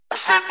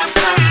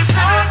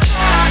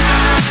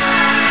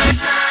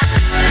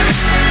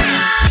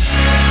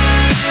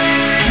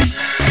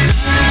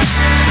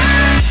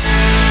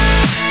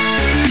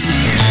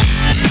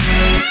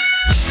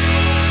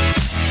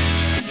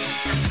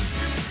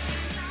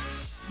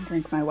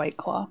drink my White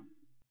Claw.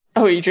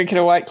 Oh, you're drinking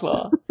a White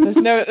Claw. There's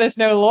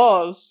no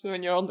laws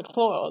when you're on the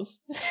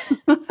claws.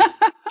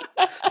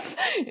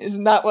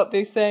 Isn't that what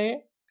they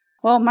say?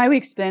 Well, my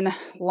week's been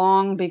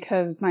long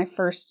because my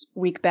first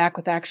week back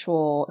with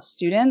actual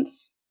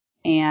students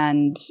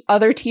and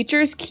other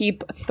teachers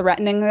keep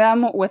threatening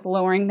them with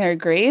lowering their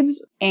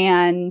grades.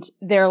 And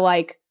they're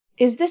like,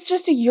 is this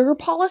just a your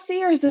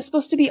policy or is this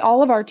supposed to be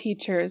all of our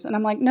teachers? And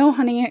I'm like, no,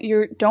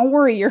 honey, don't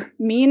worry. Your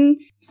mean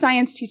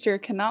science teacher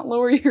cannot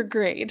lower your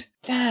grade.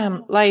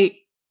 Damn,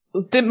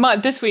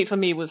 this week for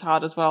me was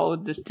hard as well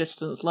with this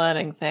distance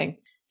learning thing.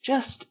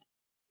 Just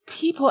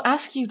people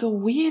ask you the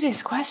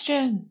weirdest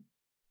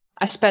questions.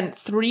 I spent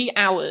 3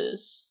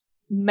 hours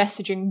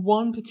messaging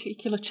one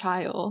particular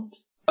child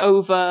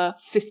over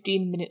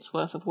 15 minutes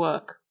worth of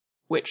work,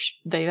 which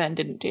they then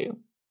didn't do.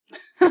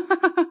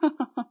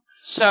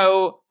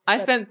 So I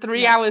spent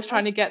 3 hours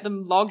trying to get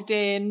them logged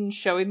in,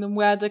 showing them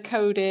where the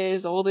code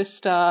is, all this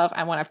stuff.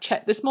 And when I've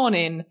checked this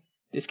morning,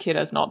 this kid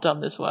has not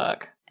done this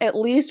work. At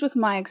least with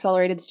my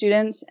accelerated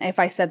students, if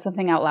I said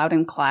something out loud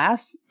in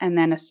class and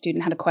then a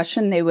student had a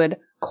question, they would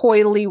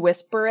coyly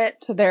whisper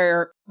it to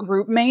their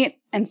group mate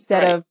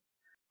instead of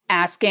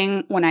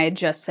asking when I had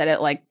just said it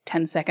like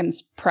 10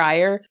 seconds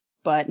prior.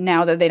 But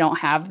now that they don't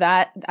have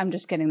that, I'm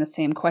just getting the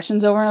same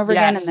questions over and over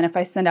again. And then if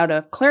I send out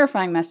a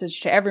clarifying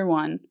message to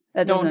everyone,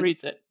 that no doesn't one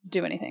reads it.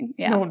 Do anything.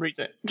 Yeah. No one reads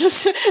it.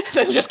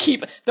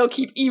 They'll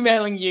keep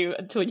emailing you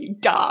until you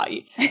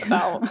die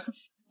about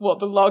what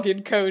the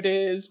login code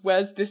is,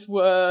 where's this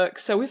work.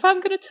 So if I'm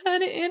going to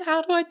turn it in,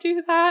 how do I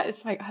do that?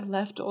 It's like, I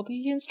left all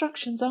the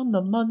instructions on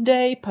the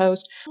Monday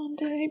post.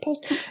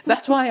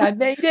 That's why I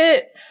made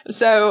it.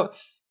 So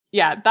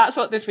yeah, that's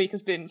what this week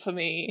has been for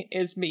me,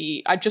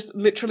 I've just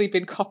literally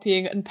been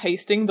copying and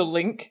pasting the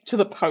link to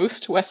the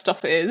post where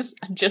stuff is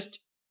and just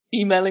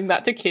emailing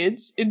that to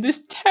kids in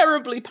this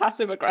terribly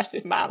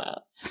passive-aggressive manner.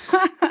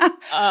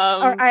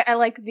 I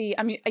like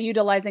I'm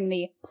utilizing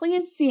the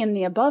please see in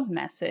the above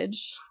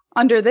message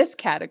under this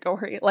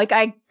category. Like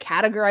I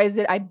categorized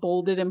it, I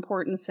bolded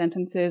important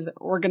sentences,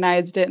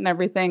 organized it and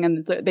everything,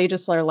 and they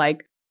just are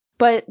like,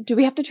 but do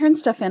we have to turn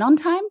stuff in on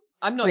time?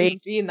 I'm not even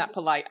being that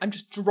polite. I'm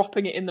just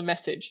dropping it in the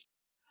message.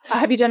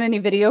 Have you done any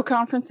video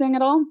conferencing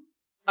at all?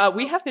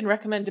 We have been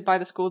recommended by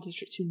the school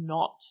district to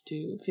not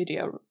do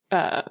video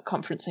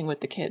conferencing with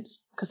the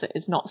kids because it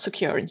is not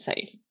secure and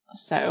safe.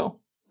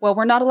 So, well,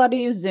 we're not allowed to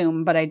use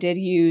Zoom, but I did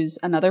use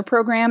another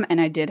program and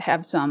I did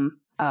have some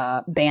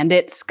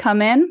bandits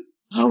come in.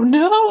 Oh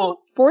no!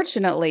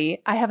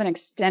 Fortunately, I have an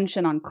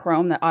extension on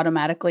Chrome that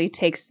automatically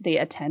takes the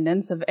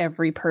attendance of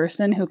every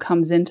person who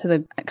comes into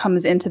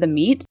the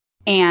meet.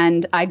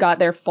 And I got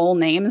their full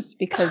names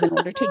because in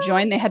order to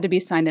join, they had to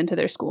be signed into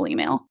their school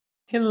email.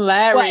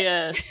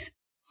 Hilarious.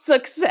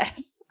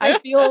 Success. I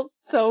feel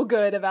so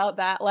good about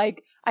that.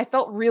 Like, I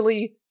felt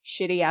really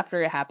shitty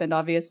after it happened,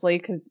 obviously,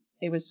 because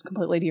it was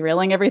completely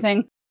derailing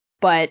everything.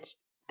 But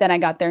then I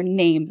got their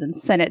names and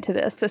sent it to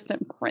the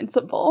assistant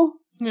principal.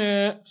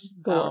 Yeah.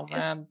 Oh,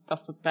 man.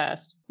 That's the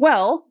best.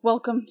 Well,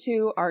 welcome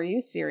to Are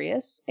You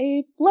Serious?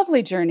 A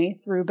lovely journey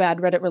through bad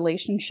Reddit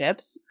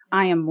relationships.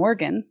 I am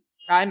Morgan.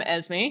 I'm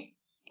Esme.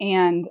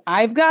 And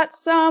I've got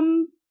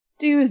some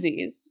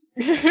doozies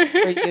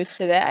for you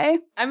today.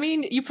 I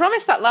mean, you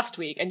promised that last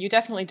week, and you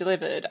definitely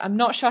delivered. I'm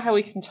not sure how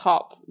we can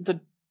top the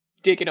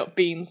digging up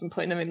beans and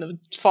putting them in the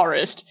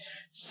forest.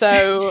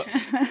 So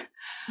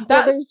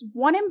well, there's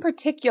one in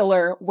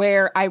particular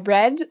where I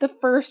read the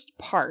first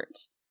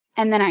part,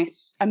 and then I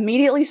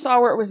immediately saw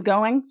where it was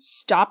going,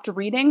 stopped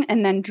reading,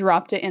 and then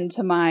dropped it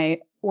into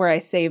where I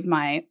save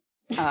my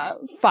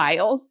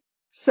files.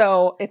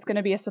 So it's going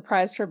to be a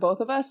surprise for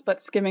both of us,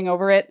 but skimming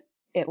over it,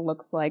 it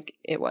looks like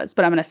it was.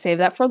 But I'm going to save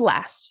that for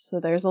last. So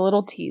there's a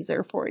little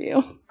teaser for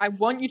you. I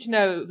want you to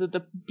know that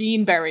the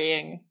bean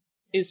burying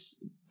is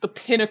the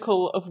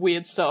pinnacle of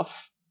weird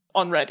stuff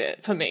on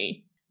Reddit for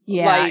me.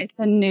 Yeah, it's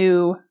a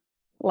new,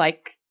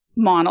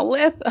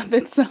 monolith of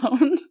its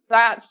own.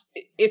 That's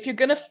if you're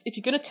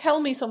gonna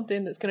tell me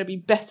something that's gonna be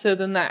better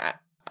than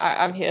that,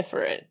 I'm here for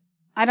it.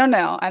 I don't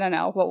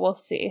know, but we'll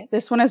see.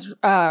 This one is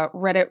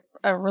Reddit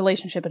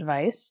relationship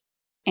advice,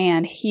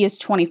 and he is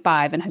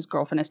 25 and his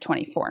girlfriend is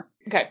 24.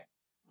 Okay.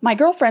 My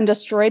girlfriend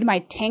destroyed my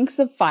tanks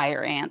of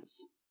fire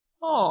ants.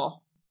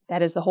 Oh.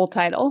 That is the whole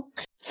title.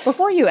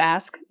 Before you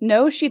ask,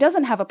 no, she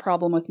doesn't have a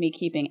problem with me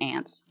keeping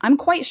ants. I'm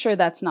quite sure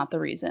that's not the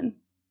reason.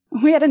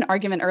 We had an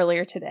argument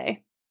earlier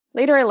today.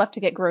 Later I left to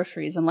get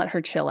groceries and let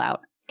her chill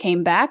out.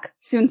 Came back,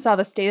 soon saw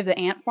the state of the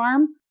ant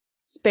farm,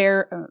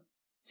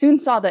 soon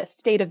saw the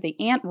state of the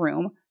ant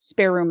room,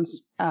 spare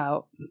rooms,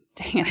 dang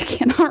it, I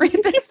cannot read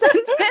this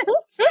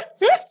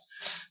sentence.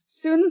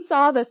 Soon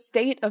saw the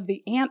state of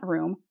the ant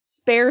room,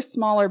 spare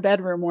smaller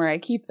bedroom where I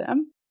keep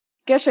them.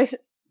 Guess I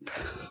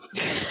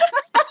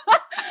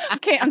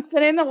Okay, I'm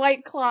setting the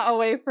White Claw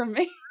away from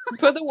me.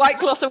 Put the White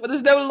Claw somewhere.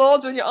 There's no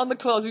lords when you're on the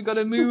claws. We've got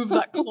to move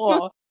that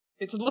claw.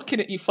 It's looking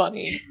at you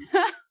funny.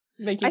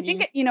 I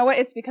think, you know what?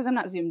 It's because I'm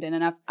not zoomed in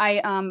enough.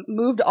 I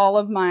moved all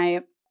of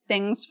my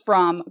things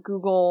from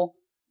Google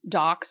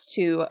Docs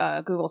to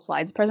Google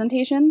Slides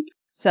presentation.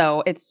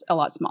 So it's a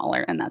lot smaller,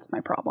 and that's my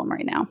problem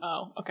right now.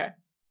 Oh, okay.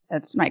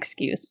 That's my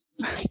excuse.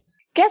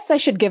 Guess I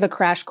should give a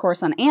crash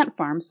course on ant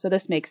farms, so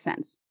this makes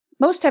sense.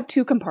 Most have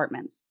 2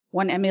 compartments.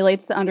 One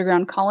emulates the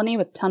underground colony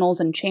with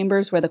tunnels and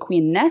chambers where the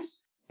queen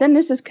nests. Then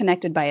this is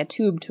connected by a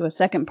tube to a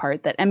second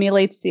part that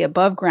emulates the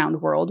above-ground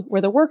world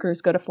where the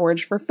workers go to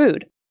forage for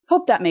food.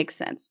 Hope that makes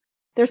sense.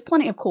 There's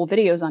plenty of cool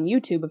videos on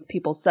YouTube of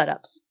people's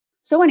setups.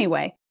 So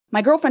anyway,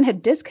 my girlfriend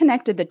had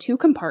disconnected the 2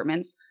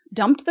 compartments,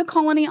 dumped the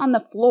colony on the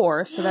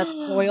floor, so that's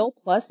soil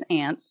plus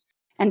ants,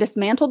 and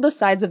dismantled the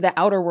sides of the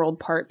outer world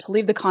part to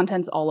leave the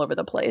contents all over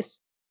the place.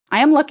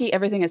 I am lucky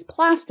everything is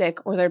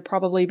plastic, or there'd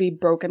probably be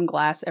broken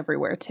glass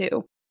everywhere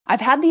too.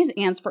 I've had these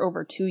ants for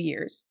over 2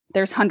 years.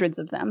 There's hundreds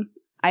of them.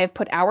 I have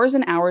put hours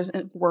and hours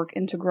of work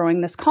into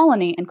growing this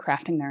colony and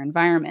crafting their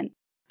environment.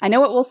 I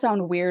know it will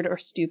sound weird or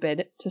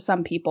stupid to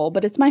some people,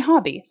 but it's my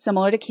hobby,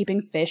 similar to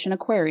keeping fish in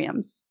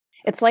aquariums.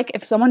 It's like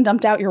if someone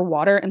dumped out your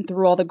water and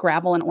threw all the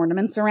gravel and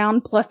ornaments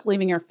around, plus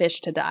leaving your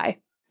fish to die.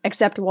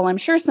 Except while I'm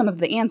sure some of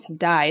the ants have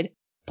died,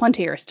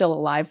 plenty are still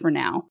alive for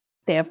now.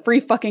 They have free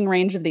fucking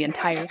range of the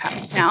entire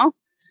house now.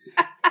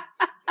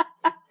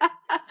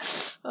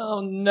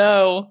 Oh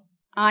no.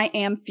 I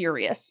am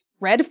furious.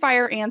 Red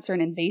fire ants are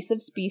an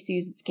invasive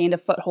species that's gained a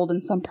foothold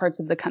in some parts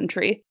of the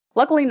country.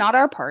 Luckily not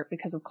our part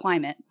because of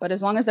climate, but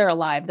as long as they're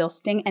alive, they'll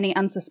sting any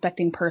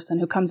unsuspecting person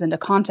who comes into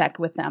contact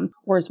with them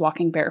or is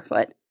walking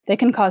barefoot. They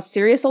can cause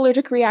serious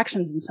allergic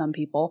reactions in some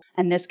people,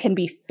 and this can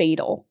be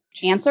fatal.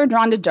 Ants are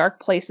drawn to dark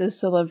places,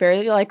 so they'll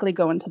very likely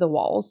go into the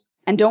walls.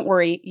 And don't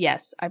worry,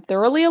 yes, I've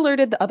thoroughly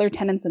alerted the other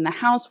tenants in the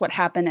house what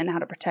happened and how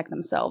to protect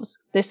themselves.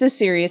 This is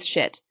serious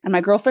shit, and my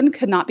girlfriend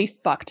could not be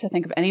fucked to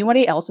think of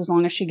anybody else as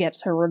long as she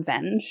gets her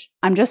revenge.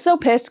 I'm just so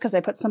pissed because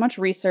I put so much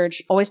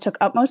research, always took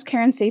utmost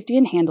care and safety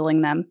in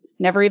handling them,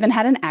 never even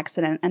had an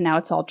accident, and now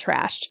it's all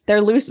trashed.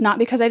 They're loose not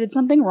because I did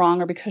something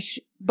wrong or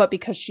but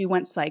because she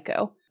went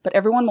psycho. But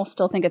everyone will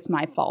still think it's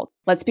my fault.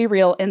 Let's be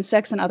real,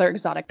 insects and other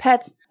exotic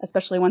pets,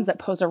 especially ones that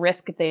pose a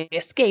risk if they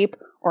escape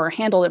or are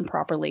handled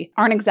improperly,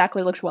 aren't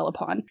exactly looked well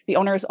upon. The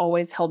owner is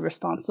always held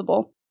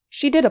responsible.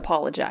 She did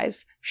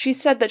apologize. She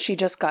said that she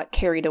just got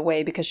carried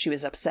away because she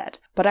was upset.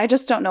 But I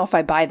just don't know if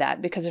I buy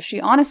that, because if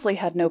she honestly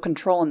had no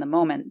control in the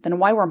moment, then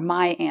why were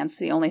my ants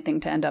the only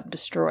thing to end up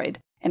destroyed?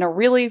 In a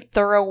really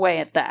thorough way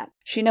at that.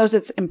 She knows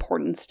its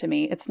importance to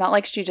me. It's not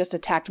like she just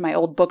attacked my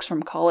old books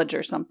from college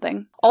or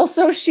something.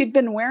 Also, she'd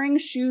been wearing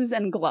shoes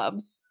and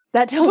gloves.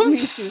 That tells me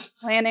she was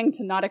planning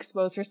to not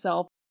expose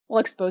herself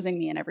while exposing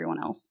me and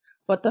everyone else.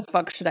 What the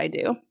fuck should I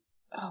do?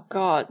 Oh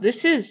god,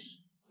 this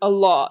is a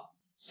lot.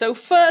 So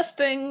first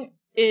thing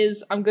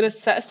is I'm going to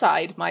set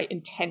aside my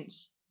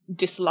intense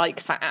dislike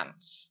for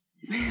ants.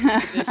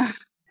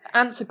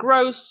 Ants are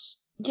gross.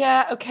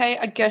 Yeah, okay,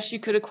 I guess you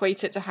could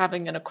equate it to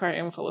having an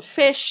aquarium full of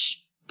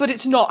fish, but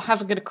it's not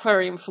having an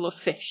aquarium full of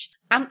fish.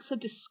 Ants are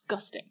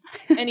disgusting.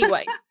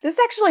 Anyway. This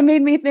actually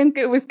made me think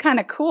it was kind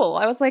of cool.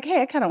 I was like,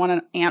 hey, I kind of want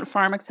an ant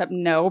farm, except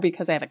no,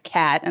 because I have a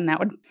cat, and that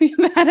would be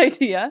a bad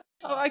idea.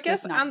 Oh, I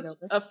guess ants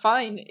are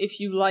fine if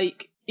you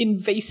like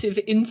invasive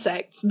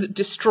insects that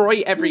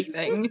destroy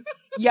everything.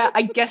 Yeah,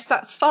 I guess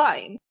that's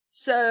fine.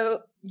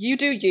 So, you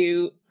do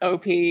you,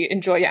 OP,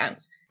 enjoy your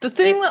ants. The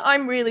thing that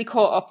I'm really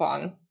caught up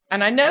on,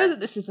 and I know that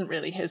this isn't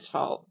really his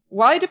fault,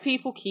 why do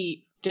people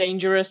keep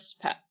dangerous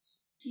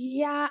pets?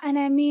 Yeah, and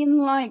I mean,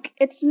 like,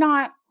 it's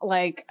not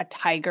like a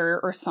tiger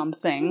or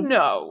something.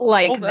 No.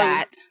 Like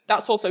that.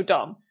 That's also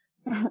dumb.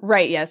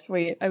 Right, yes.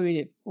 We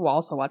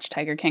also watch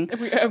Tiger King.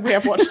 We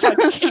have watched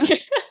Tiger King.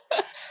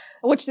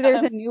 Which there's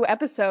a new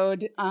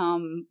episode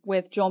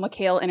with Joel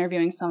McHale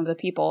interviewing some of the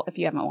people, if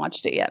you haven't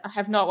watched it yet. I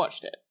have not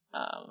watched it.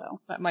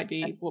 That might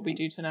be what we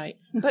do tonight.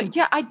 But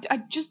yeah,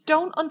 I just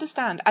don't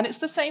understand. And it's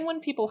the same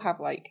when people have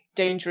like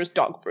dangerous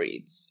dog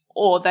breeds,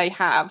 or they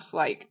have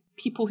like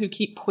people who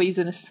keep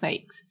poisonous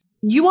snakes.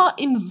 You are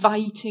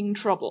inviting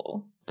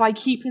trouble by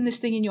keeping this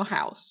thing in your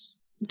house.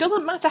 It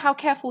doesn't matter how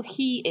careful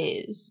he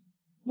is.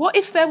 What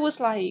if there was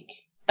like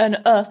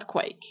an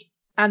earthquake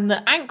and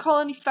the ant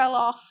colony fell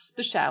off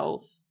the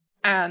shelf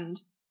and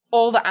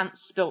all the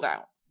ants spilled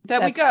out?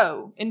 We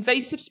go.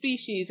 Invasive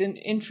species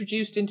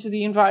introduced into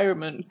the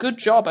environment. Good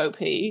job,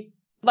 OP.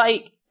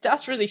 Like,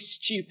 that's really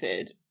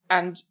stupid.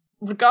 And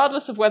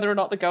regardless of whether or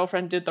not the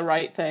girlfriend did the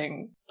right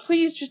thing,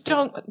 please just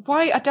don't.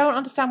 I don't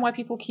understand why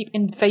people keep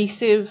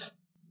invasive,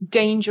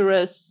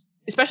 dangerous,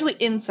 especially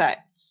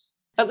insects.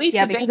 At least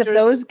because if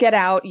those get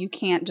out, you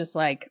can't just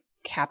like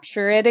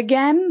capture it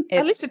again.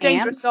 At least a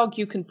dangerous dog,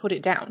 you can put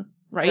it down,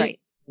 right?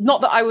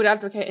 Not that I would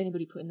advocate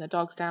anybody putting their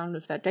dogs down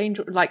if they're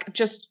dangerous. Like,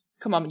 just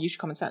come on, use your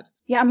common sense.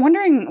 Yeah, I'm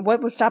wondering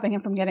what was stopping him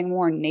from getting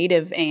more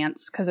native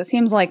ants, because it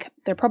seems like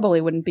there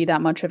probably wouldn't be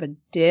that much of a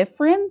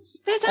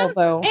difference. There's ants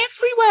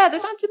everywhere.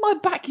 There's ants in my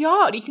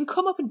backyard. You can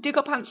come up and dig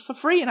up ants for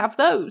free and have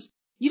those.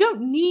 You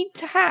don't need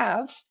to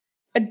have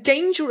a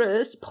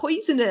dangerous,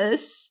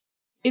 poisonous,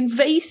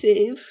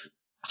 invasive,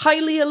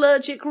 highly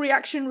allergic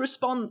reaction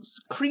response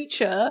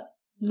creature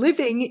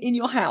living in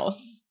your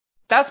house.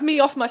 That's me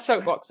off my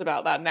soapbox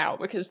about that now,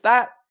 because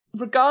that,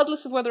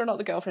 regardless of whether or not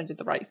the girlfriend did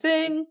the right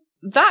thing,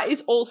 that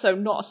is also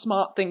not a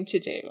smart thing to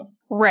do.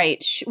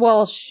 Right.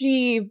 Well,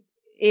 she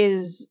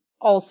is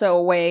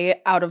also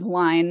way out of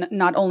line,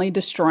 not only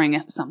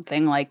destroying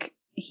something like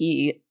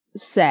he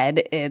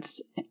said,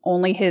 it's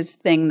only his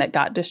thing that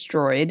got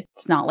destroyed.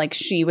 It's not like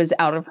she was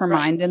out of her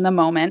mind in the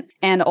moment.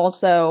 And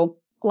also,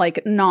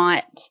 like,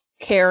 not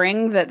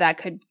caring that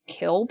could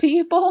kill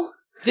people.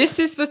 This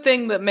is the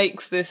thing that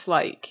makes this,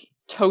 like,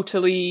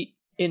 totally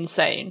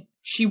insane.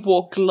 She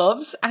wore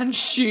gloves and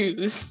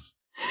shoes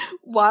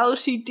while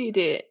she did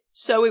it.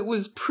 So it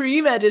was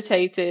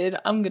premeditated.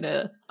 I'm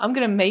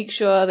gonna make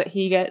sure that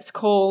he gets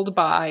called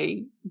by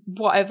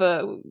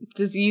whatever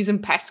disease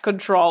and pest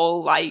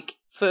control, like,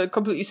 for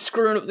completely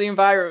screwing up the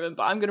environment,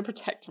 but I'm gonna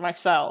protect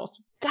myself.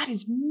 That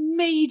is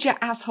major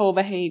asshole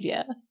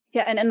behavior.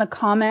 Yeah, and in the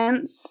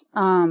comments,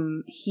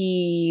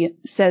 he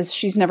says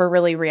she's never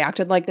really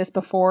reacted like this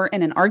before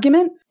in an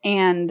argument,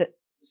 and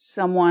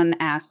someone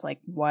asked, like,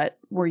 what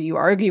were you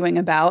arguing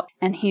about?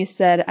 And he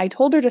said, I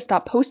told her to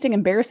stop posting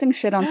embarrassing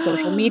shit on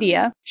social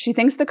media. She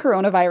thinks the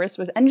coronavirus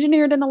was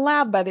engineered in a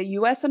lab by the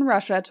US and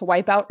Russia to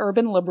wipe out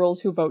urban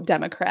liberals who vote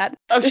Democrat.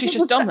 Oh, she's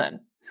just dumb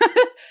then.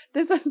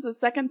 This is the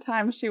second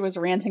time she was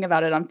ranting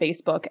about it on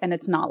Facebook, and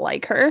it's not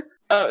like her.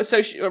 Oh,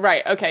 so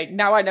right, okay,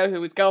 now I know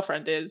who his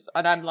girlfriend is,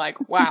 and I'm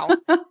like, wow,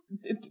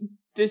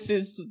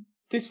 this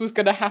was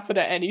gonna happen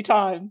at any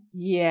time.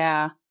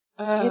 Yeah.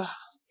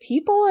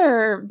 People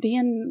are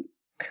being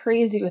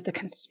crazy with the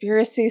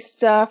conspiracy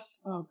stuff.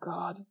 Oh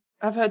god.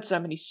 I've heard so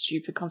many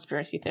stupid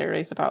conspiracy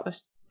theories about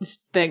this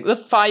thing. The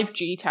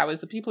 5G towers,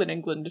 the people in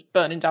England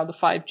burning down the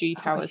 5G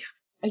towers.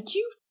 Oh,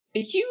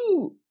 yeah. Are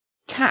you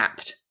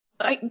tapped?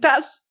 Like,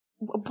 that's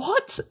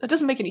what? That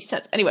doesn't make any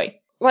sense.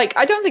 Anyway, like,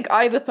 I don't think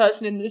either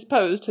person in this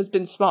post has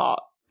been smart.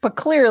 But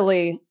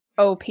clearly,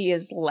 OP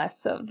is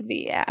less of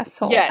the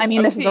asshole. Yes, I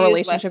mean, this is a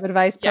relationship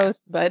advice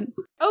post, but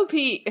OP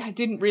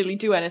didn't really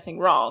do anything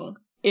wrong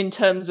in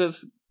terms of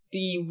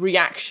the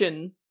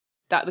reaction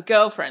that the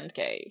girlfriend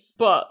gave,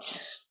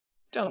 but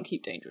don't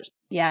keep dangerous.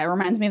 Yeah, it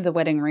reminds me of the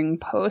wedding ring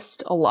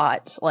post a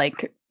lot.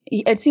 Like,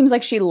 it seems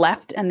like she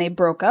left and they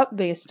broke up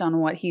based on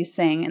what he's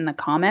saying in the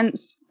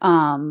comments.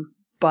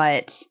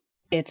 But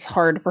it's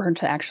hard for her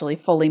to actually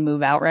fully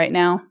move out right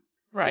now.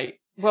 Right.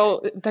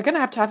 Well, they're going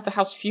to have the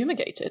house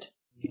fumigated.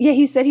 Yeah,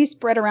 he said he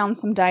spread around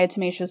some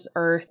diatomaceous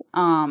earth,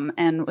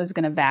 and was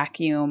going to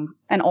vacuum.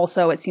 And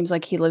also, it seems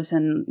like he lives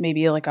in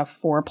maybe like a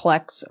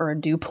fourplex or a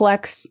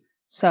duplex.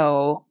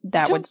 So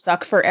that would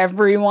suck for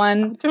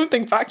everyone. I don't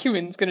think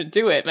vacuuming's going to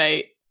do it,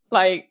 mate.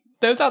 Like,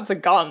 those ants are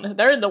gone.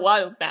 They're in the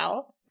wild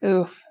now.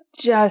 Oof.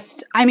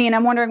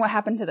 I'm wondering what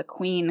happened to the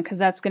queen, because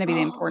that's going to be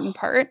the important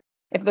part.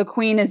 If the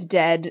queen is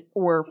dead,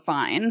 we're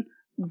fine.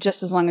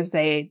 Just as long as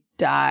they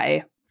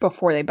die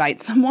before they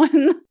bite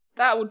someone.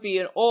 That would be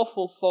an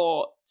awful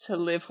thought to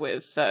live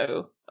with,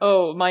 though.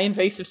 Oh, my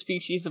invasive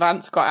species of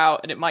ants got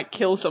out and it might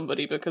kill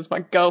somebody because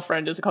my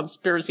girlfriend is a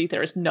conspiracy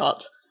theorist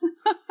nut.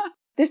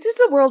 This is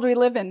the world we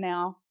live in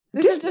now.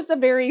 This is just a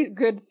very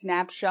good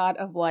snapshot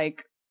of,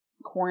 like,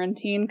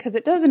 quarantine, because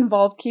it does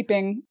involve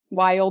keeping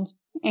wild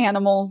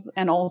animals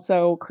and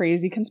also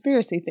crazy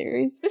conspiracy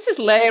theories. This is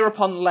layer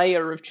upon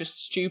layer of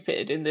just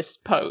stupid in this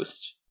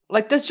post.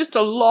 Like, there's just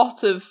a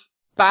lot of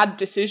bad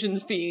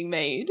decisions being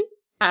made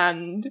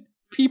and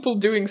people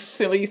doing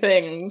silly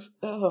things.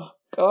 Oh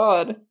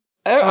god.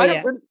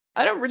 I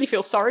don't really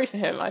feel sorry for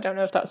him. I don't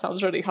know if that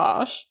sounds really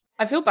harsh.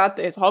 I feel bad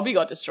that his hobby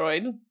got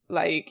destroyed.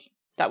 Like,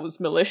 that was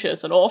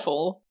malicious and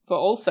awful, but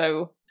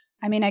also,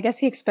 I mean, I guess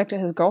he expected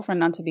his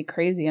girlfriend not to be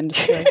crazy and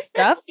destroy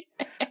stuff.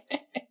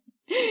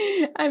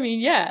 I mean,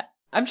 yeah.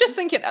 I'm just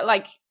thinking,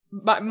 like,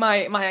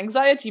 my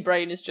anxiety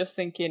brain is just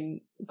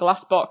thinking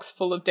glass box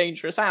full of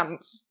dangerous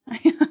ants.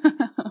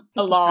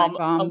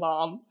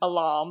 Alarm.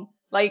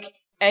 Like,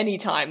 any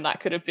time that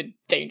could have been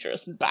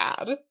dangerous and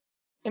bad.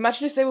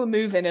 Imagine if they were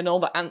moving and all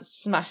the ants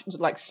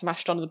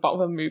smashed onto the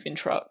bottom of a moving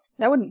truck.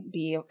 That wouldn't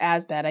be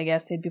as bad, I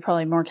guess. They'd be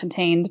probably more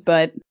contained,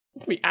 but...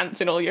 The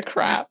ants in all your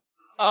crap.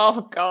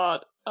 Oh,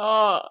 God.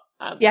 Oh.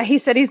 Ants. Yeah, he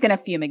said he's going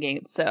to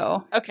fumigate,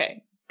 so...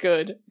 Okay,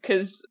 good.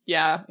 Because,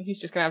 yeah, he's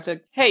just going to have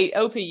to... Hey,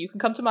 OP, you can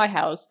come to my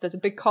house. There's a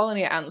big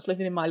colony of ants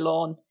living in my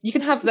lawn. You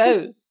can have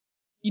those.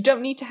 You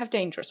don't need to have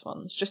dangerous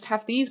ones. Just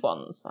have these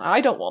ones.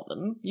 I don't want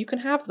them. You can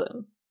have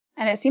them.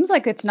 And it seems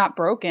like it's not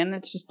broken.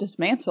 It's just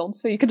dismantled,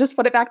 so you can just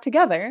put it back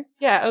together.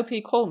 Yeah, OP,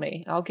 call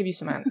me. I'll give you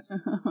some ants.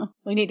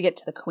 We need to get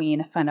to the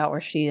queen, find out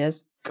where she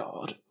is.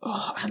 God.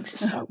 Oh,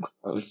 ants are so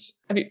gross.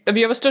 Have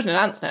you ever stood in an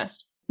ant's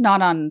nest?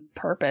 Not on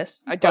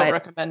purpose. I don't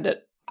recommend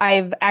it.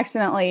 I've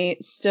accidentally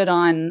stood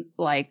on,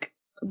 like,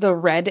 the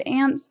red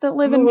ants that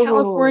live in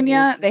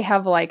California. They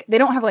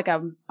don't have like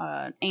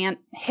a ant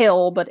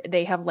hill, but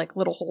they have like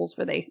little holes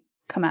where they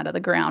come out of the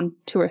ground,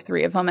 2 or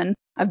 3 of them, and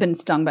I've been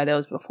stung by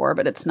those before,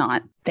 but it's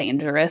not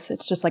dangerous.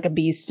 It's just like a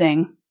bee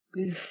sting.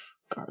 Oof,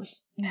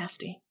 gross.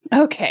 Nasty.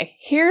 Okay,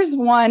 here's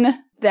one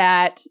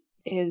that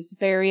is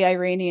very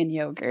Iranian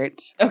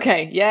yogurt.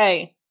 Okay,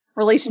 yay.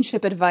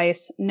 Relationship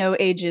advice, no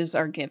ages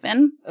are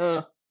given.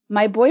 Ugh.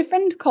 My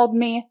boyfriend called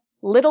me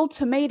Little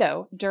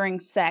Tomato during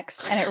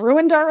sex, and it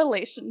ruined our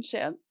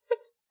relationship.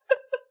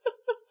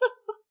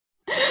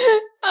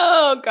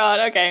 Oh,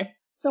 God. Okay.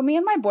 So me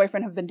and my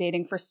boyfriend have been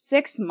dating for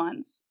 6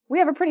 months. We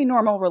have a pretty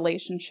normal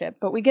relationship,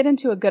 but we get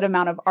into a good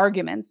amount of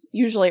arguments.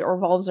 Usually it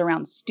revolves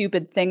around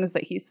stupid things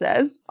that he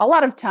says. A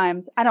lot of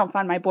times, I don't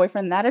find my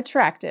boyfriend that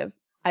attractive.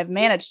 I've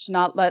managed to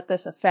not let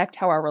this affect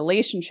how our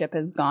relationship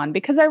has gone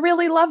because I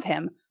really love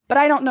him, but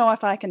I don't know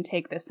if I can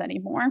take this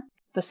anymore.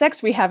 The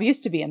sex we have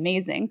used to be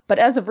amazing, but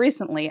as of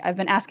recently, I've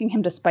been asking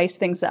him to spice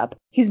things up.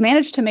 He's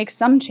managed to make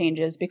some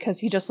changes because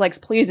he just likes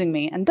pleasing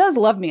me and does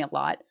love me a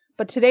lot,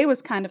 but today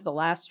was kind of the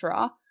last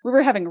straw. We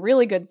were having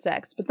really good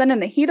sex, but then in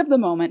the heat of the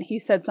moment, he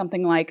said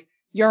something like,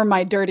 "You're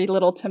my dirty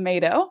little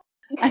tomato."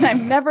 And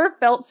I've never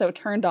felt so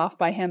turned off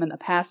by him in the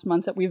past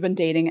months that we've been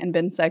dating and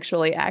been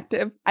sexually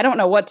active. I don't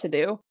know what to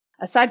do.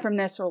 Aside from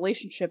this,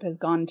 relationship has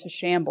gone to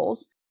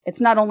shambles.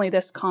 It's not only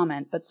this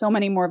comment, but so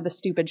many more of the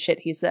stupid shit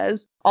he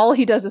says. All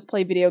he does is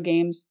play video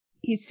games.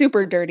 He's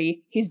super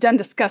dirty. He's done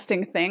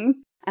disgusting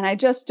things. And I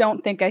just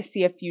don't think I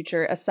see a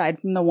future aside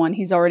from the one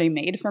he's already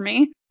made for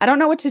me. I don't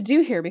know what to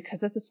do here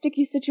because it's a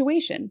sticky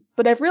situation.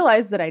 But I've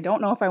realized that I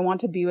don't know if I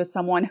want to be with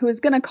someone who is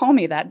going to call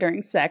me that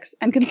during sex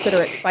and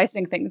consider it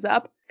spicing things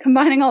up.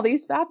 Combining all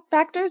these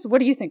factors, what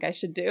do you think I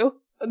should do?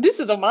 This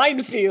is a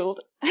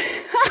minefield.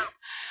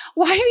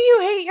 Why do you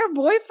hate your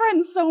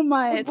boyfriend so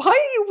much? Why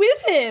are you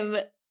with him?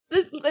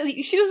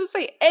 She doesn't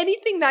say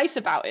anything nice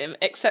about him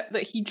except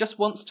that he just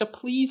wants to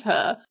please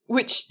her,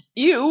 which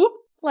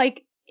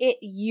like it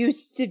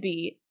used to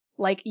be.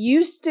 Like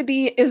used to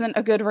be isn't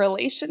a good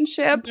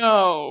relationship.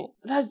 No.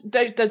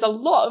 There's a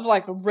lot of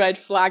like red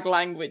flag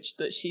language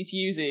that she's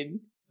using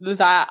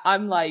that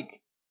I'm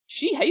like,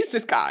 she hates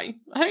this guy.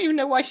 I don't even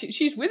know why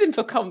she's with him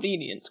for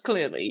convenience,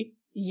 clearly.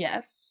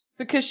 Yes.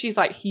 Because she's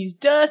like, he's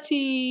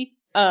dirty,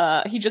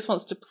 he just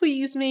wants to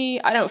please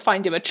me, I don't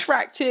find him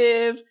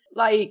attractive,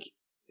 like,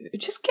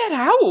 just get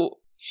out.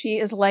 She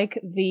is like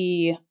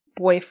the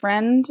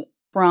boyfriend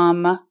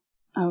from,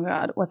 oh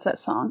God, what's that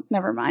song?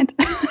 Never mind.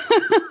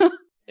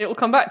 It will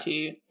come back to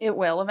you. It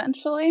will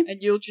eventually.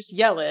 And you'll just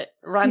yell it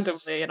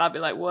randomly, and I'll be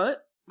like,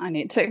 what? I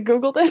need to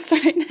Google this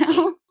right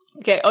now.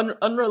 Okay,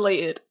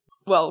 unrelated.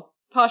 Well,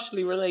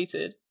 partially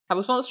related. I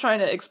was once trying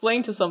to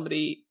explain to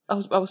somebody, I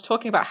was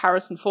talking about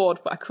Harrison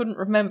Ford, but I couldn't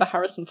remember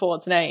Harrison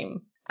Ford's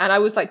name. And I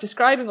was like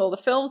describing all the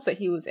films that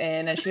he was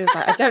in, and she was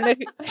like, I don't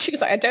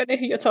know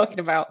who you're talking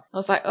about. I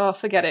was like, oh,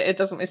 forget it.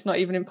 It's not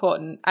even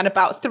important. And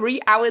about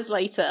 3 hours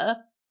later,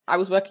 I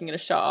was working in a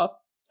shop.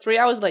 3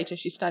 hours later,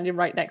 she's standing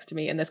right next to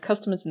me, and there's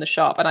customers in the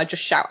shop, and I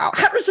just shout out,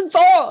 Harrison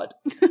Ford!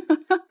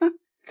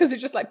 Because it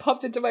just like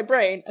popped into my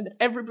brain, and then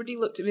everybody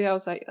looked at me. I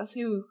was like, that's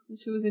who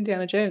was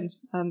Indiana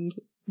Jones, and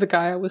the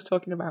guy I was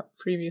talking about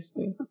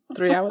previously,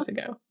 3 hours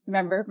ago.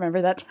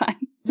 Remember that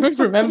time?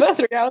 Remember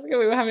 3 hours ago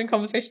we were having a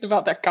conversation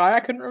about that guy?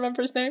 I couldn't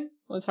remember his name. It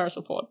was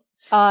Harrison Ford.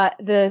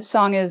 The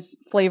song is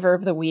Flavor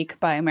of the Week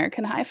by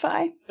American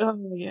Hi-Fi.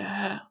 Oh,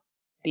 yeah.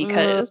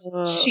 Because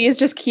she is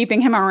just keeping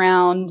him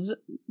around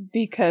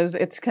because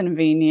it's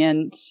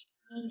convenient.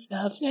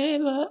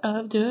 Flavor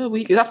of the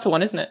Week. That's the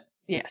one, isn't it?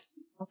 Yes.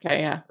 Okay,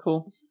 yeah,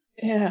 cool.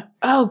 Yeah.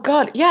 Oh,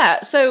 God,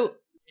 yeah. So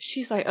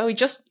she's like, oh, he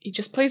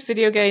just plays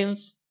video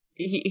games.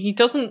 He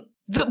doesn't...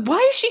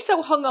 Why is she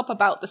so hung up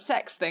about the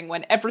sex thing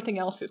when everything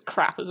else is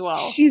crap as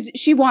well?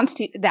 She wants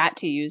that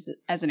to use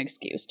as an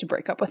excuse to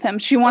break up with him.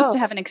 She wants to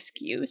have an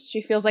excuse.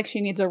 She feels like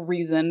she needs a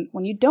reason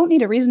when you don't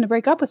need a reason to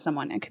break up with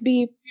someone. It could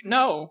be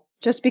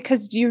just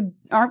because you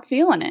aren't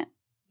feeling it.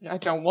 I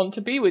don't want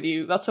to be with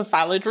you. That's a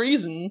valid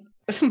reason.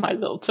 My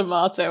little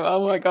tomato.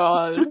 Oh my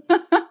God.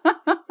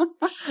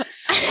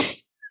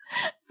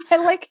 I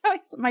like how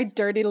it's my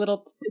dirty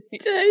little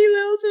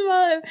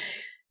tomato.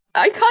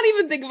 I can't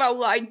even think about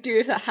what I'd do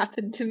if that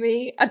happened to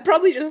me. I'd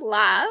probably just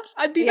laugh.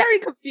 I'd be very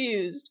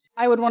confused.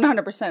 I would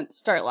 100%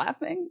 start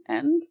laughing.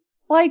 And,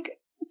 like,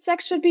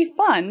 sex should be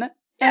fun.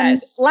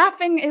 Yes. And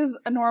laughing is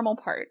a normal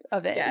part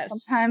of it. Yes.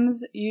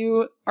 Sometimes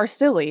you are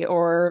silly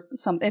or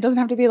something. It doesn't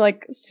have to be,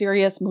 like,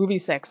 serious movie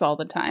sex all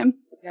the time.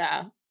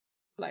 Yeah.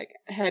 Like,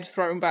 head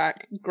thrown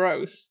back.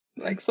 Gross.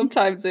 Like,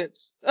 sometimes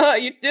it's,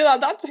 you do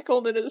that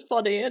tickled and it's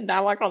funny, and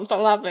now I can't stop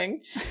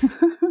laughing.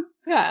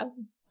 Yeah.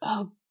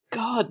 Oh,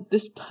 God,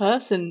 this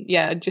person,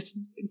 just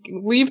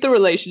leave the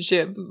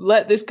relationship,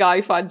 let this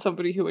guy find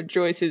somebody who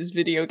enjoys his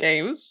video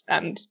games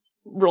and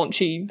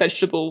raunchy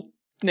vegetable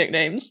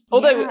nicknames.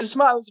 Although,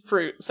 tomato was a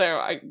fruit, so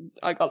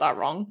I got that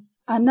wrong.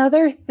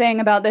 Another thing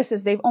about this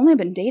is they've only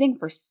been dating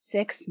for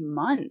 6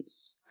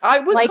 months. I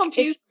was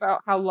confused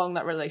about how long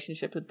that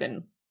relationship had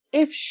been.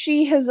 If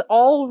she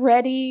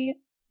already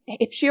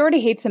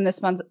hates him this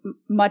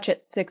much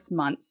at 6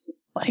 months,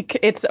 like,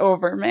 it's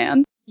over,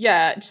 man.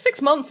 Yeah,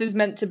 6 months is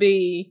meant to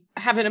be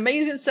having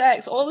amazing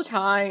sex all the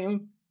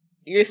time.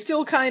 You're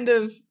still kind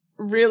of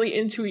really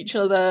into each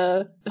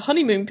other. The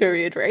honeymoon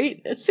period,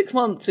 right? 6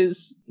 months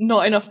is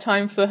not enough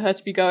time for her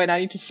to be going, I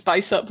need to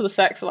spice up the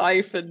sex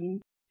life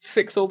and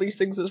fix all these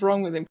things that's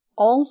wrong with him.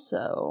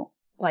 Also,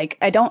 like,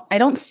 I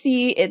don't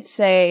see it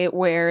say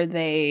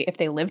if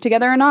they live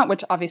together or not,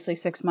 which obviously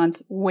 6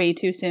 months, way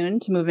too soon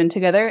to move in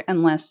together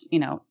unless,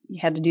 you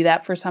had to do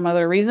that for some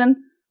other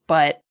reason.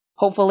 But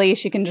hopefully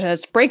she can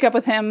just break up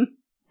with him,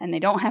 and they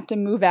don't have to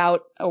move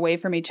out away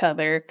from each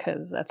other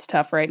because that's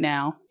tough right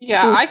now.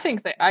 Yeah, Ooh. I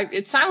think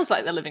it sounds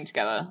like they're living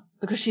together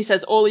because she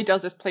says all he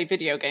does is play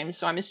video games.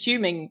 So I'm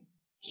assuming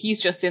he's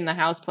just in the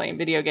house playing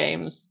video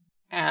games.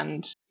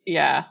 And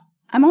yeah.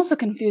 I'm also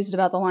confused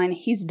about the line,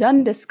 he's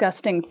done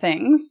disgusting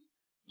things.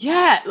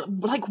 Yeah,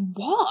 like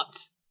what?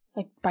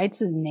 Like bites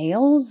his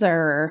nails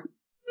or...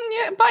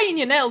 Yeah, biting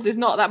your nails is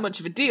not that much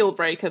of a deal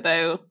breaker,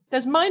 though.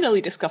 There's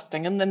minorly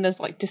disgusting, and then there's,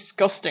 like,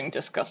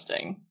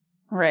 disgusting.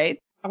 Right.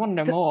 I want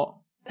to know more.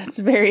 It's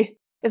a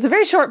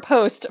very short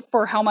post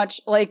for how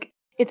much, like,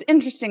 it's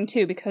interesting,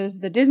 too, because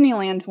the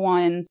Disneyland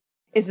one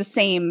is the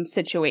same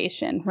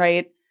situation,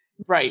 right?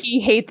 Right. He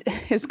hates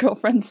his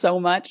girlfriend so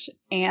much,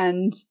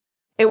 and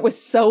it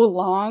was so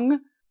long,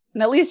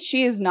 and at least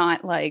she is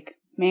not like,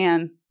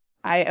 man,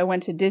 I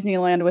went to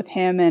Disneyland with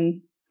him,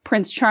 and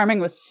Prince Charming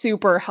was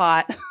super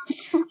hot.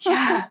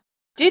 Yeah.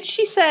 Did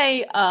she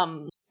say,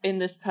 in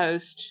this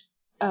post,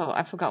 oh,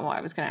 I forgot what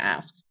I was going to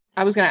ask.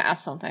 I was going to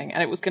ask something,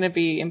 and it was going to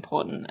be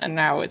important, and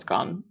now it's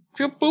gone.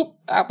 Boop, boop,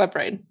 out my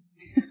brain.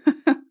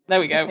 There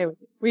we go. Okay,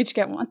 we each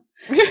get one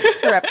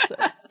per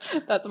episode.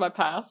 That's my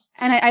pass.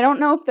 And I don't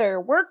know if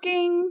they're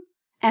working,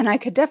 and I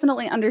could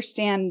definitely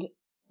understand,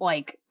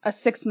 like, a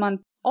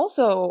 6-month.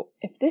 Also,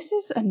 if this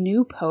is a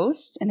new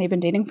post, and they've been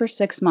dating for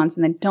 6 months,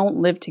 and they don't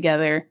live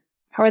together,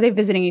 how are they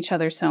visiting each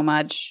other so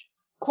much?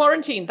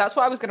 Quarantine, that's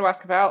what I was going to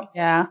ask about.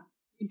 Yeah.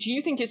 Do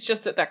you think it's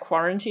just that they're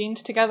quarantined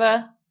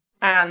together,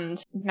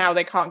 and now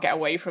they can't get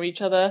away from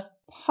each other?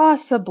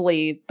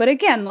 Possibly. But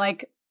again,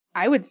 like,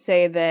 I would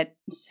say that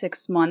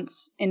 6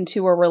 months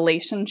into a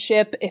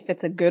relationship, if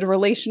it's a good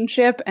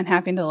relationship, and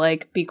having to,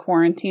 like, be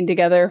quarantined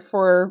together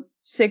for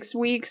 6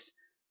 weeks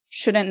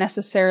shouldn't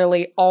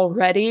necessarily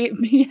already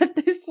be at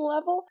this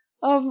level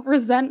of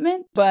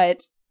resentment.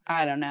 But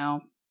I don't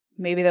know.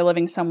 Maybe they're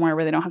living somewhere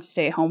where they don't have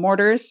stay-at-home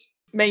orders.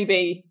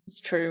 Maybe.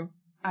 It's true.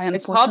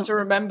 It's hard to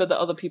remember that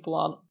other people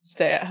aren't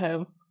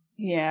stay-at-home.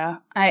 Yeah.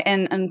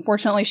 And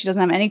unfortunately, she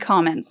doesn't have any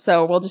comments,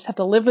 so we'll just have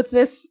to live with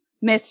this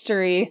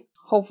mystery.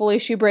 Hopefully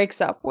she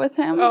breaks up with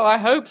him. Oh, I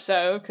hope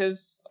so,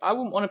 because I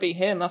wouldn't want to be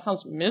him. That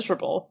sounds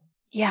miserable.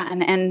 Yeah,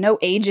 and no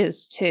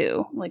ages,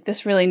 too. Like,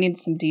 this really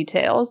needs some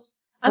details.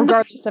 And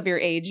regardless of your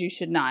age, you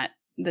should not.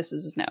 This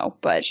is no,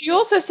 but... She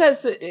also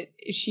says that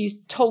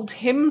she's told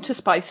him to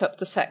spice up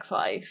the sex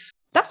life.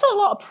 That's a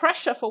lot of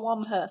pressure for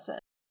one person.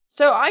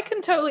 So I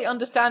can totally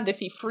understand if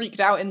he freaked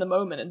out in the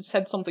moment and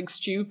said something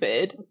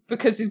stupid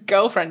because his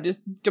girlfriend is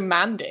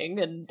demanding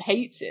and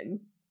hates him.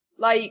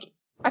 Like,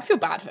 I feel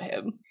bad for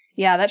him.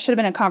 Yeah, that should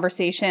have been a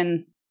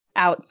conversation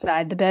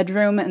outside the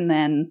bedroom and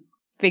then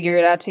figure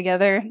it out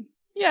together.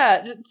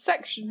 Yeah,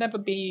 sex should never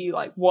be,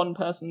 like, one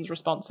person's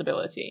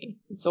responsibility.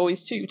 It's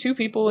always two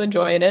people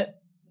enjoying it,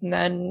 and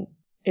then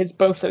it's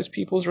both those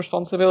people's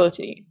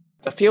responsibility.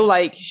 I feel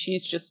like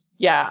she's just...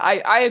 Yeah,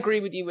 I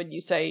agree with you when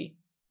you say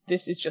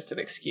this is just an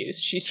excuse.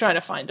 She's trying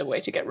to find a way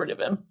to get rid of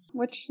him.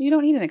 Which, you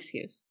don't need an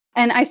excuse.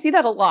 And I see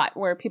that a lot,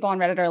 where people on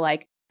Reddit are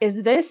like,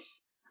 is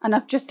this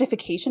enough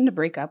justification to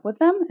break up with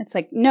them? It's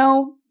like,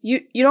 no,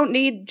 you don't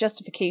need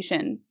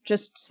justification.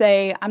 Just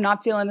say, I'm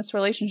not feeling this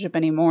relationship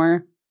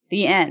anymore.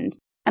 The end.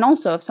 And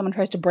also, if someone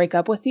tries to break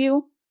up with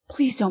you,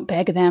 please don't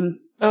beg them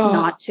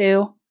not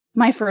to.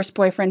 My first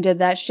boyfriend did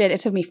that shit.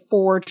 It took me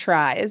 4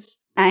 tries.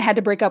 And I had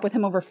to break up with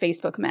him over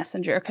Facebook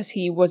Messenger because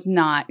he was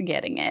not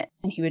getting it.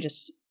 And he would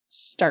just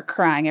start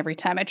crying every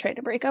time I tried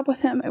to break up with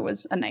him. It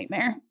was a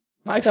nightmare.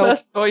 My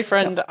first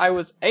boyfriend, I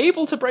was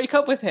able to break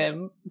up with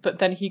him, but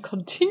then he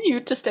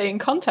continued to stay in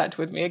contact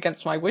with me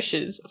against my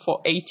wishes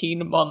for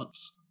 18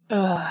 months.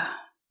 Ugh.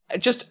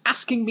 Just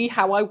asking me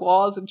how I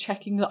was and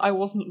checking that I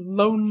wasn't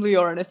lonely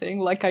or anything,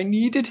 like I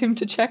needed him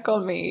to check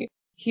on me.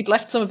 He'd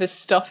left some of his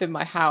stuff in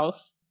my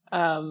house,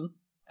 and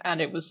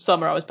it was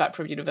summer, I was back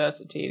from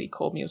university, and he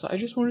called me, he was like, I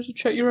just wanted to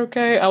check you're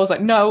okay. I was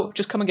like, no,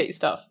 just come and get your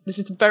stuff. This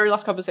is the very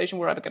last conversation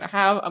we're ever going to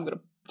have. I'm going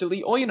to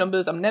delete all your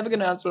numbers. I'm never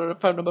going to answer a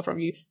phone number from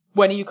you.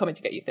 When are you coming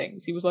to get your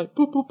things? He was like,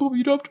 boop, boop, boop,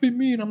 you don't have to be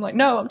mean. I'm like,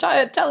 no, I'm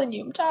tired telling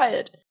you, I'm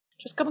tired.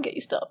 Just come and get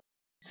your stuff.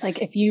 It's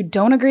like, if you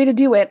don't agree to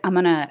do it, I'm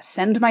going to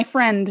send my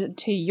friend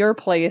to your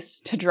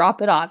place to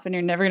drop it off, and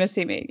you're never going to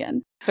see me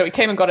again. So he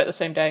came and got it the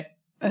same day.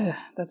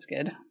 That's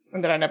good.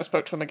 And then I never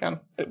spoke to him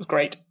again. It was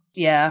great.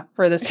 Yeah,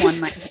 for this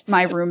one,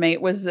 my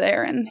roommate was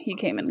there, and he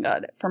came and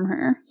got it from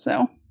her,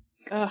 so.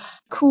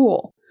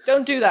 Cool.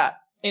 Don't do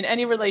that in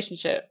any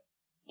relationship.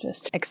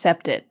 Just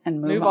accept it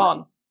and move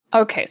on.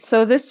 Okay,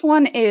 so this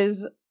one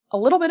is a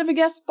little bit of a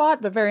guest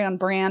spot, but very on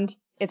brand.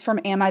 It's from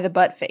Am I the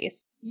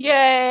Buttface?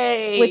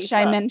 Yay! Which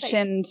I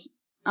mentioned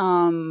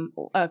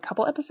a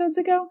couple episodes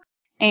ago.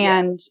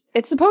 And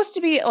it's supposed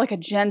to be like a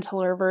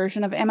gentler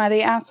version of Am I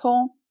the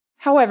Asshole?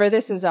 However,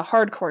 this is a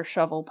hardcore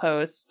shovel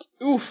post.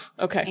 Oof,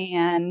 okay.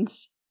 And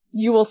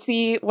you will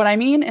see what I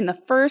mean in the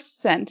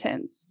first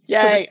sentence.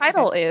 Yay. So the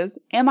title is,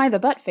 Am I the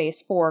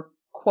Buttface for,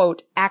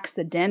 quote,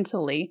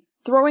 accidentally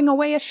throwing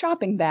away a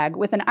shopping bag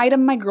with an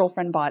item my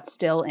girlfriend bought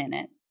still in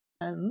it?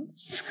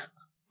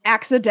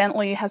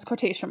 Accidentally has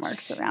quotation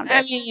marks around it.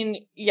 I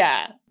mean,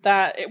 yeah,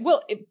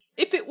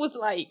 if it was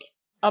like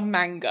a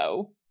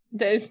mango,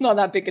 It's not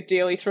that big a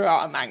deal. He threw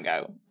out a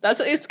mango.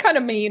 It's kind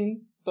of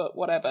mean, but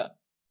whatever.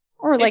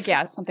 Or like,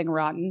 something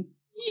rotten.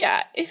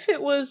 Yeah, if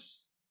it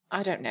was,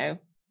 I don't know,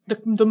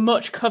 the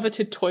much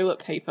coveted toilet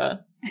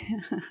paper,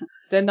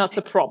 then that's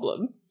a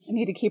problem. I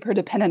need to keep her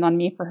dependent on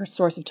me for her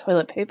source of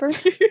toilet paper.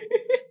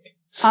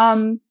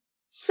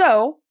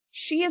 So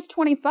she is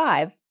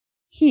 25.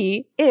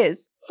 He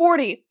is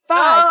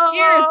 45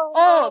 years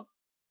old.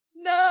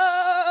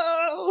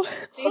 No!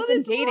 They've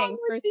been dating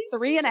for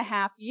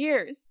 3.5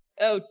 years.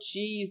 Oh,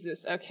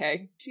 Jesus.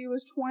 Okay. She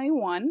was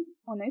 21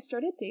 when they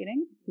started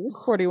dating. He was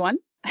 41.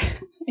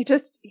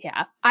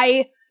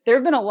 There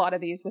have been a lot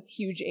of these with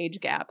huge age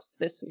gaps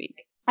this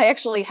week. I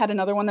actually had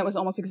another one that was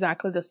almost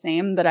exactly the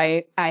same that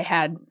I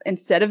had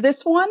instead of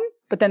this one,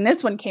 but then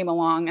this one came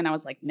along and I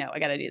was like, no, I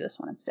gotta do this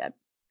one instead.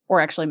 Or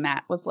actually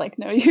Matt was like,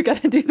 no, you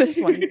gotta do this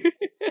one.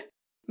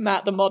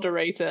 Matt, the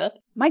moderator.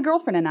 My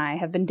girlfriend and I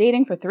have been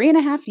dating for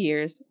 3.5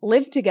 years,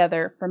 lived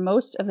together for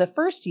most of the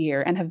first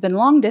year, and have been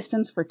long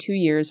distance for 2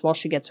 years while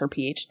she gets her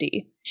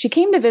PhD. She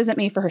came to visit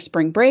me for her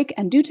spring break,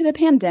 and due to the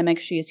pandemic,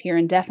 she is here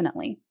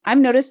indefinitely. I've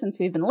noticed since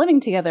we've been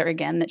living together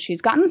again that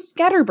she's gotten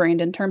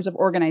scatterbrained in terms of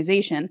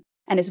organization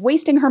and is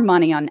wasting her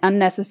money on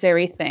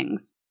unnecessary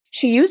things.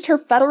 She used her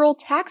federal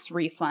tax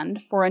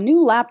refund for a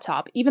new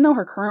laptop, even though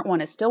her current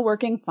one is still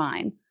working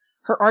fine.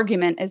 Her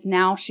argument is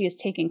now she is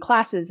taking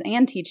classes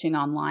and teaching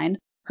online.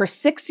 Her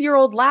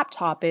 6-year-old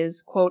laptop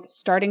is, quote,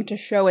 starting to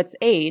show its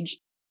age,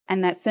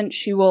 and that since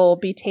she will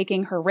be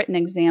taking her written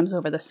exams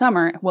over the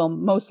summer, will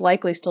most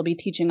likely still be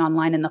teaching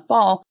online in the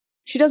fall,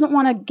 she doesn't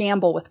want to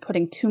gamble with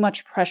putting too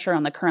much pressure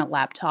on the current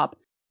laptop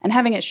and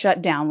having it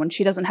shut down when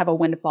she doesn't have a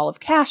windfall of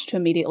cash to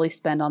immediately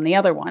spend on the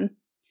other one.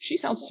 She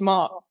sounds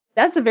smart.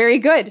 That's very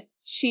good.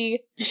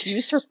 She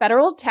used her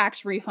federal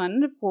tax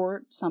refund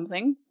for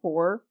something,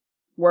 for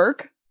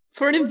work.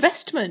 For an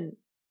investment.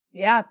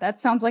 Yeah, that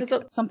sounds like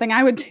something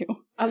I would do.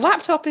 A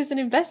laptop is an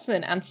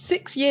investment, and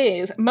 6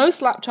 years,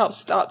 most laptops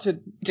start to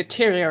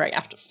deteriorate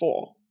after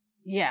 4.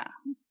 Yeah.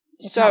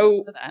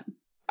 So,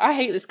 I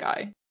hate this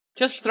guy.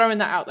 Just throwing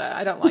that out there.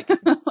 I don't like him.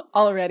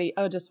 Already.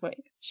 Oh, just wait.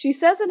 She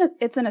says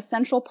it's an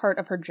essential part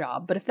of her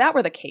job, but if that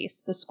were the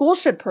case, the school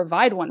should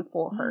provide one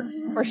for her.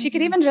 Or she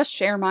could even just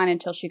share mine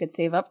until she could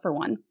save up for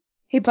one.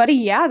 Hey, buddy,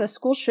 yeah, the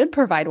school should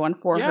provide one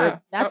for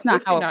her. That's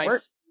not how it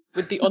works.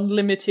 With the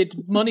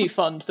unlimited money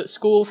fund that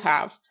schools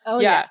have.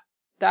 Oh, yeah.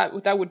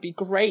 That would be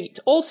great.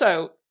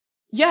 Also,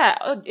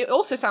 it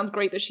also sounds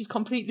great that she's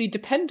completely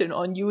dependent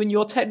on you and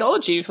your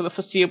technology for the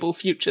foreseeable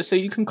future, so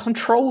you can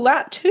control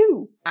that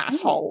too,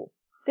 asshole.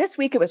 This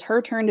week it was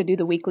her turn to do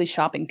the weekly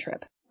shopping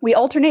trip. We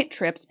alternate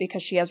trips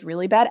because she has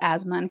really bad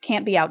asthma and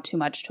can't be out too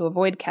much to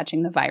avoid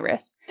catching the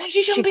virus. Then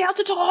she shouldn't be out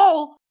at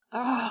all!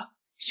 Ugh.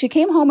 She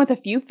came home with a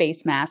few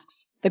face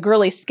masks, the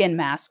girly skin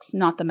masks,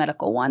 not the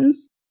medical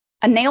ones,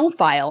 a nail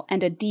file,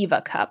 and a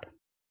Diva cup.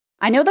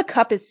 I know the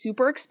cup is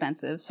super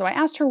expensive, so I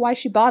asked her why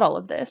she bought all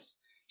of this.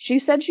 She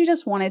said she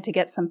just wanted to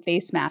get some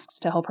face masks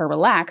to help her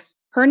relax,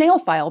 her nail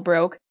file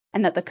broke,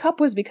 and that the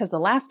cup was because the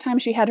last time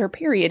she had her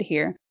period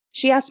here,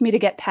 she asked me to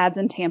get pads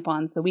and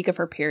tampons the week of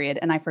her period,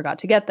 and I forgot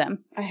to get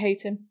them. I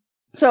hate him.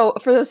 So,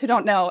 for those who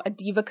don't know, a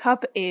Diva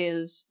cup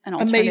is an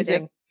alternative.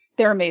 Amazing.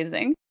 They're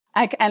amazing.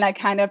 I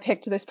kind of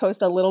picked this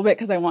post a little bit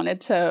because I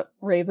wanted to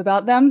rave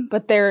about them,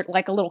 but they're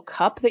like a little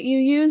cup that you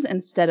use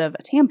instead of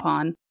a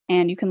tampon,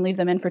 and you can leave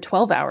them in for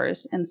 12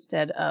 hours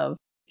instead of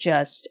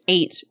just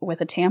 8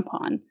 with a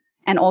tampon.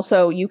 And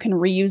also, you can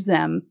reuse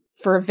them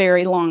for a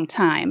very long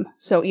time.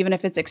 So even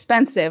if it's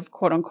expensive,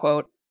 quote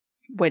unquote,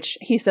 which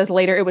he says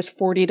later it was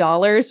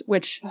 $40,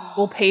 which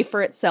will pay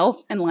for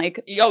itself in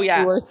like 2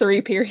 or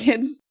 3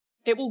 periods.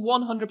 It will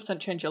 100%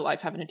 change your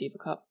life having a Diva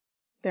cup.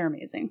 They're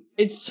amazing.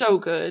 It's so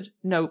good.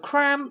 No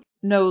cramp,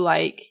 no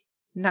like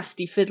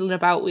nasty fiddling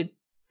about with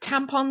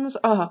tampons.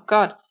 Oh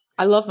God,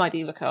 I love my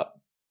Diva cup.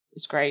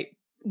 It's great.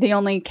 The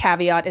only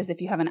caveat is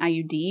if you have an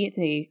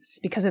IUD,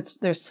 because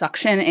there's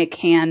suction,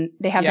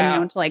 they have been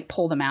known to like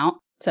pull them out.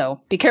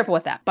 So be careful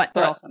with that, but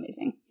they're also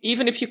amazing.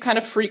 Even if you're kind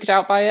of freaked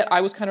out by it,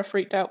 I was kind of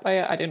freaked out by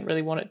it. I didn't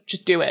really want to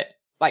just do it.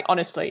 Like,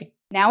 honestly.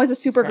 Now is a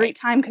super great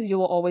time because you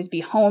will always be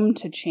home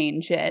to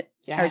change it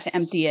or to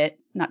empty it.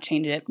 Not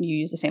change it. You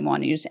use the same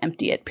one. You just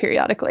empty it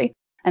periodically.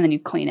 And then you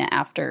clean it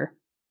after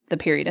the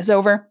period is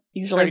over,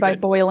 usually by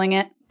boiling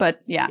it.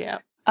 But yeah.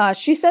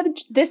 She said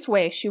this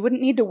way she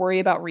wouldn't need to worry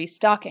about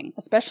restocking,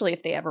 especially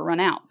if they ever run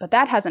out. But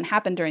that hasn't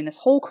happened during this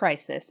whole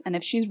crisis. And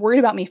if she's worried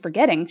about me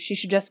forgetting, she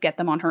should just get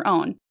them on her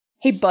own.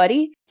 Hey,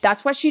 buddy,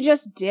 that's what she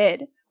just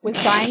did,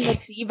 was buying the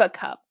Diva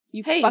cup.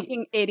 You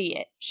fucking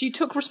idiot. She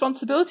took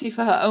responsibility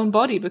for her own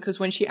body because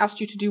when she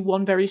asked you to do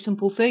one very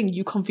simple thing,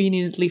 you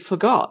conveniently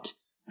forgot.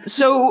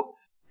 So,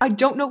 I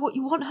don't know what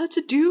you want her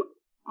to do.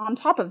 On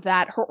top of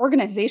that, her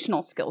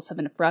organizational skills have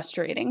been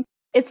frustrating.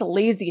 It's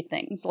lazy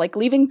things, like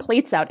leaving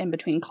plates out in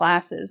between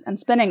classes and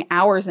spending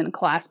hours in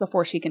class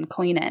before she can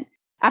clean it.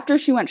 After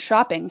she went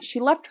shopping, she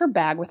left her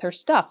bag with her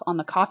stuff on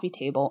the coffee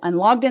table and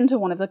logged into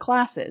one of the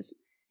classes.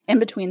 In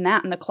between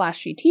that and the class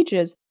she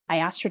teaches, I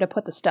asked her to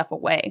put the stuff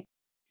away.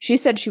 She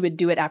said she would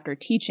do it after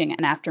teaching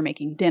and after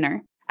making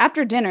dinner.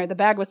 After dinner, the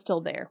bag was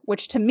still there,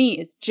 which to me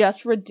is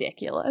just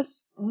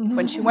ridiculous.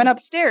 When she went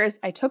upstairs,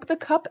 I took the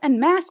cup and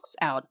masks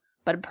out,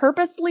 but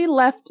purposely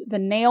left the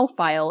nail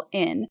file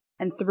in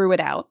and threw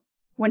it out.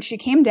 When she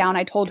came down,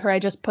 I told her I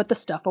just put the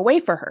stuff away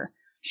for her.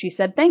 She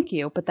said thank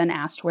you, but then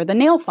asked where the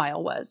nail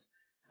file was.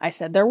 I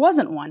said there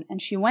wasn't one,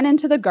 and she went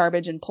into the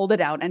garbage and pulled it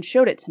out and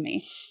showed it to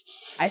me.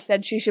 I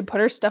said she should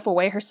put her stuff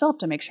away herself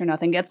to make sure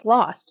nothing gets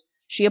lost.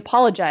 She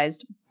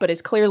apologized, but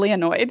is clearly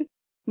annoyed.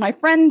 My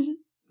friends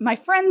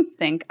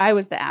think I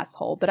was the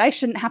asshole, but I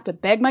shouldn't have to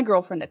beg my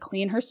girlfriend to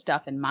clean her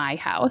stuff in my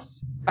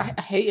house. I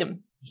hate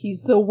him.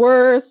 He's the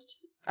worst.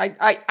 I'm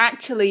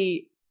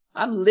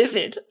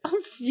livid.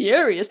 I'm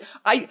furious.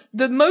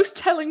 The most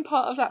telling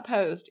part of that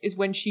post is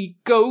when she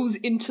goes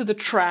into the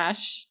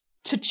trash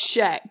to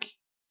check.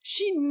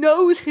 She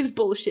knows his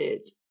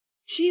bullshit.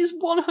 She is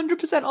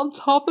 100% on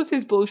top of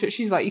his bullshit.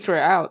 She's like, you throw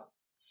it out.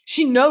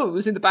 She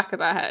knows in the back of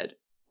her head.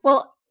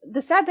 Well,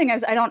 the sad thing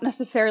is I don't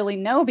necessarily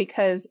know,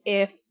 because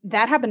if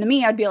that happened to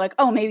me, I'd be like,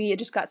 oh, maybe it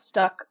just got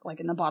stuck like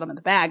in the bottom of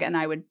the bag, and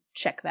I would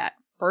check that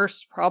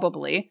first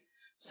probably.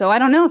 So I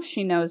don't know if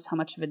she knows how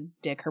much of a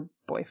dick her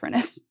boyfriend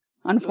is,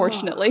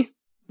 unfortunately. Ugh.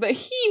 But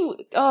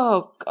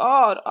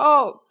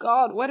oh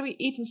God, where do we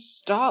even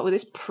start with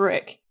this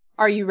prick?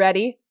 Are you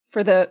ready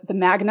for the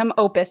magnum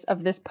opus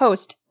of this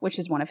post, which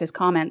is one of his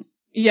comments?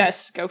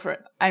 Yes, go for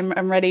it.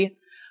 I'm ready.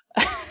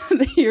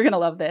 You're going to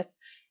love this.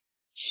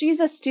 She's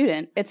a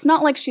student. It's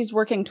not like she's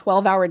working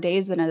 12-hour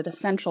days in an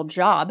essential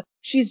job.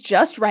 She's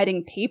just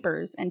writing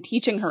papers and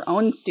teaching her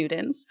own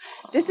students.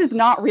 This is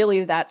not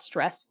really that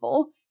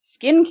stressful.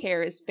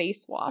 Skincare is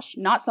face wash,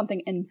 not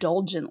something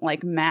indulgent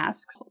like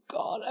masks. Oh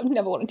God, I've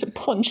never wanted to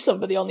punch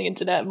somebody on the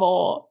internet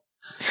more.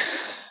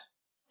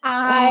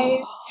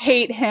 I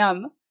hate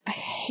him. I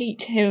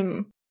hate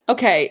him.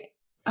 Okay.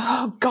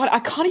 Oh God, I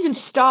can't even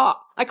start.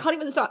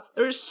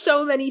 There are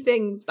so many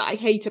things that I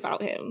hate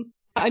about him.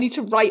 I need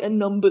to write a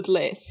numbered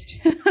list.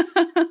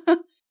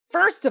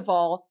 First of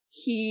all,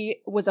 he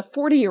was a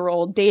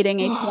 40-year-old dating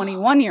a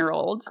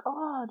 21-year-old.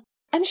 God.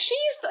 And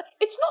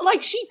it's not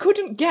like she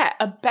couldn't get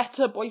a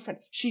better boyfriend.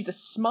 She's a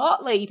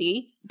smart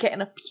lady,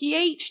 getting a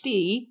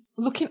PhD,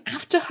 looking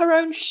after her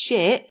own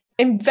shit,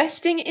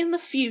 investing in the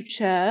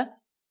future.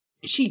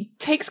 She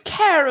takes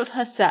care of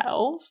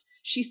herself.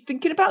 She's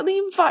thinking about the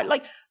environment.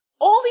 Like,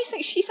 all these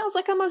things. She sounds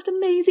like a most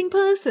amazing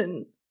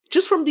person.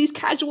 Just from these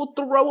casual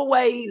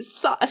throwaway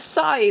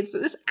asides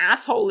that this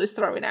asshole is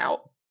throwing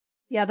out.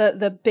 Yeah,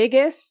 the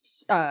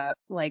biggest, the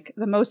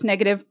most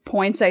negative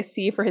points I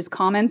see for his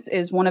comments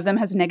is one of them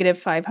has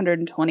negative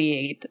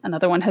 528.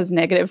 Another one has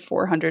negative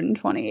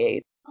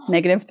 428.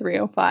 Negative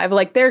 305.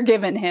 Like, they're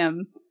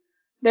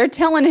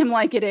telling him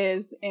like it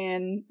is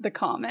in the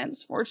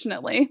comments,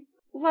 fortunately.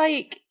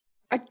 Like,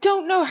 I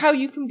don't know how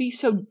you can be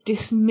so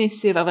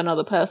dismissive of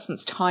another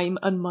person's time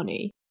and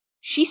money.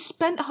 She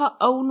spent her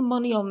own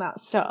money on that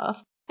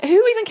stuff. Who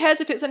even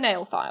cares if it's a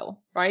nail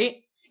file,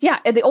 right? Yeah,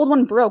 the old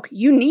one broke.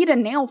 You need a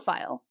nail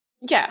file.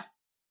 Yeah.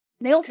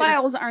 Nail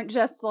files aren't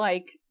just,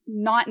 like,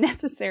 not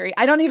necessary.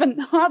 I don't even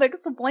know how to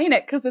explain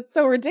it because it's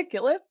so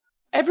ridiculous.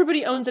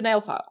 Everybody owns a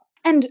nail file.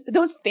 And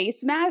those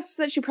face masks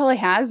that she probably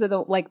has are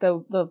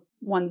the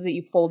ones that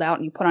you fold out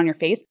and you put on your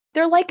face.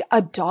 They're like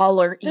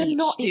 $1 each, They're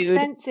not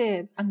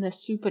expensive. And they're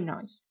super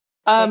nice.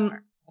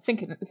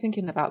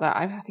 Thinking about that,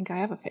 I think I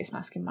have a face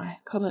mask in my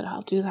cupboard.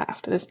 I'll do that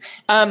after this.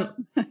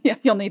 Yeah,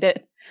 you'll need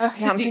it.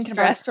 Okay, I'm thinking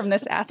about from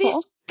this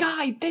asshole.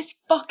 This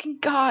fucking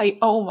guy.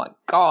 Oh my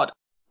God.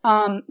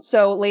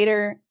 So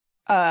later,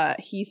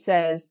 he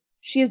says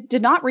she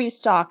did not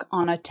restock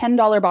on a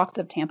 $10 box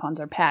of tampons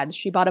or pads.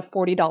 She bought a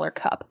 $40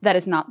 cup. That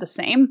is not the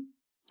same.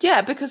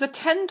 Yeah, because a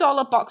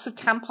 $10 box of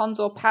tampons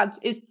or pads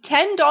is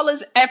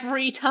 $10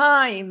 every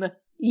time.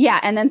 Yeah,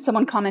 and then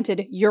someone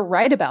commented, "You're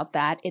right about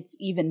that. It's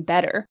even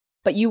better.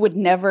 But you would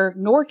never,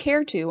 nor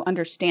care to,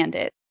 understand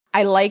it."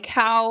 I like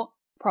how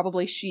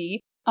probably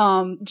she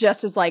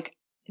just is like,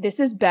 this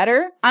is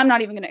better. I'm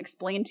not even going to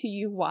explain to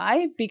you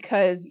why,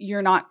 because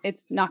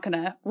it's not going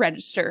to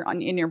register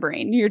in your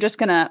brain. You're just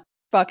going to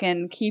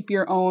fucking keep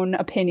your own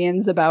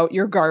opinions about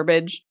your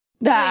garbage.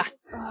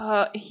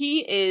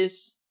 He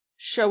is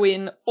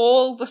showing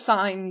all the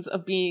signs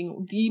of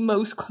being the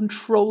most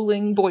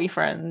controlling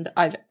boyfriend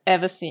I've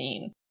ever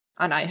seen.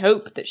 And I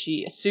hope that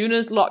as soon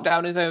as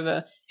lockdown is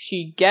over,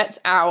 she gets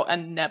out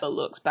and never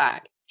looks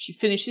back. She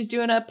finishes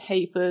doing her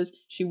papers,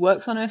 she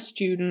works on her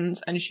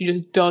students, and she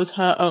just does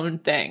her own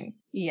thing.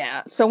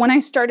 Yeah. So when I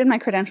started my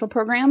credential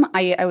program,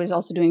 I was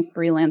also doing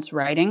freelance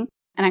writing,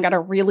 and I got a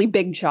really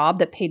big job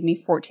that paid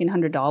me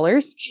 $1,400.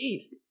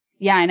 Jeez.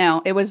 Yeah, I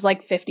know. It was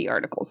like 50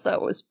 articles, though.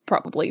 It was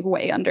probably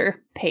way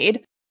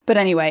underpaid. But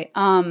anyway,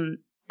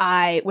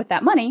 I, with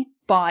that money,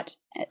 bought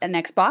an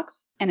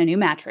Xbox and a new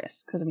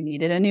mattress because we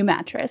needed a new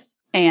mattress.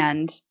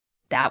 And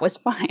that was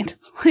fine.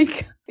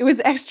 Like, it was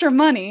extra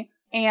money.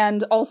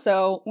 And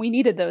also, we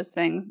needed those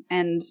things.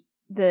 And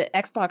the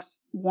Xbox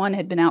One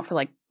had been out for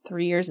like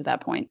 3 years at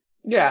that point.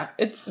 Yeah,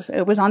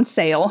 it was on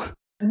sale.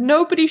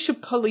 Nobody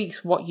should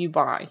police what you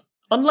buy.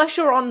 Unless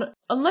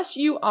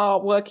you are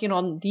working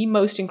on the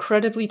most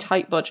incredibly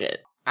tight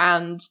budget.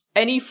 and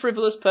any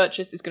frivolous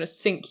purchase is going to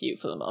sink you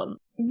for the month.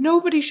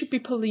 Nobody should be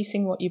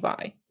policing what you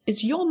buy.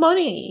 It's your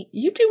money.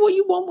 You do what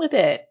you want with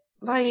it.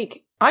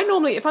 Like, I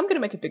normally, if I'm going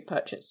to make a big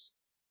purchase,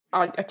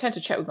 I tend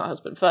to check with my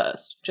husband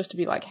first, just to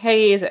be like,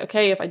 hey, is it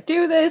okay if I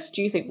do this?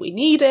 Do you think we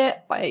need it?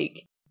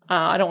 Like,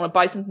 I don't want to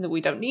buy something that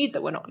we don't need,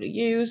 that we're not going to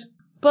use.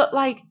 But,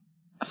 like,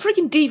 a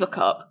freaking Diva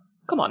cup.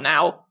 Come on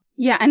now.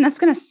 Yeah, and that's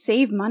going to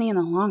save money in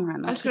the long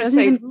run. Like, That's he going to doesn't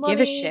save even money.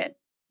 give a shit.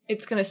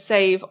 It's going to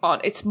save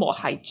on, it's more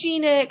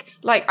hygienic.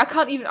 Like, I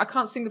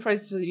can't sing the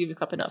praises of the Diva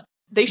cup enough.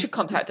 They should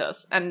contact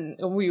us, and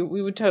we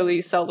would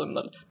totally sell them.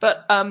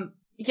 But,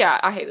 yeah,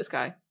 I hate this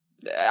guy.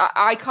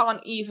 I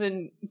can't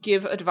even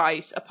give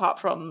advice apart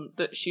from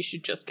that she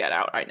should just get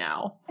out right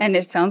now. And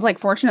it sounds like,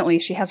 fortunately,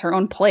 she has her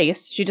own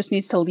place. She just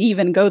needs to leave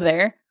and go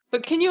there.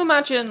 But can you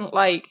imagine,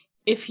 like,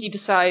 if he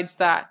decides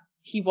that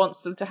he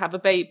wants them to have a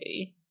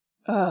baby,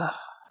 Ugh.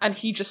 and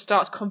he just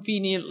starts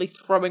conveniently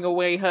throwing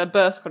away her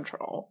birth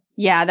control?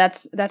 Yeah,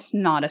 that's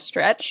not a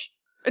stretch.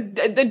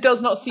 It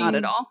does not seem Not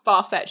at all.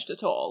 far-fetched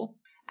at all.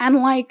 And,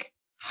 like,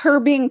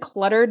 her being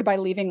cluttered by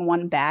leaving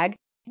one bag.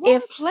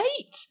 One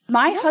plate!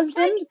 My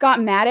husband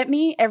got mad at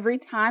me every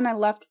time I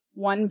left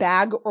one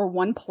bag or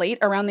one plate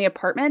around the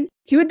apartment,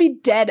 he would be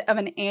dead of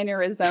an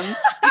aneurysm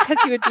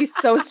because he would be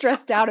so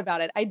stressed out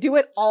about it. I do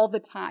it all the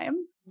time.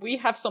 We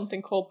have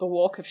something called the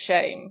walk of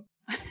shame,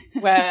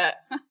 where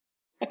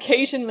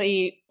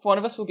occasionally one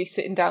of us will be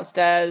sitting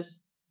downstairs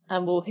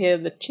and we'll hear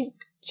the chink,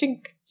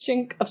 chink,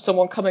 chink of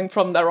someone coming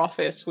from their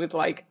office with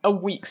like a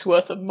week's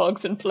worth of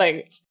mugs and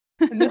plates.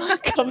 And they'll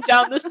come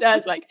down the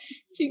stairs like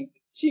chink,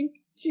 chink,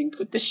 chink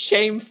with the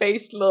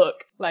shamefaced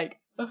look, like,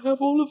 I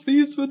have all of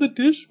these for the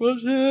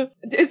dishwasher.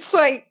 It's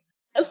like,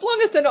 as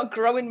long as they're not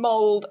growing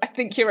mold, I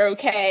think you're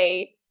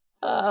okay.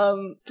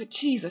 But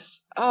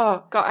Jesus,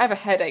 oh God, I have a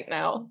headache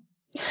now.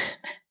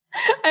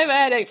 I have a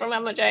headache from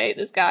how much I hate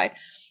this guy.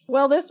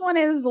 Well, this one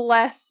is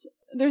less,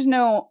 there's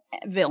no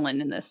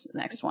villain in this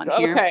next one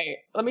here. Okay,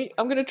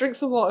 I'm gonna drink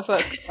some water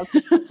first. I'm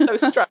just so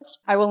stressed.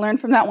 I will learn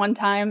from that one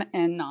time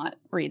and not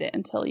read it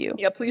until you.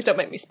 Yeah, please don't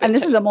make me spit. And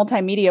this is a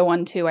multimedia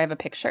one too. I have a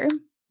picture.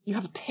 You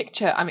have a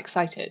picture. I'm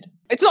excited.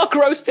 It's not a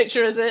gross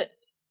picture, is it?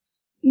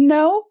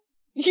 No.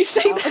 You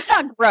say No, that. it's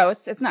not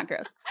gross. It's not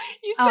gross.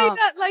 You say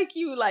that like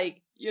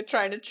you're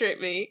trying to trick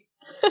me.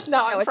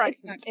 No, I'm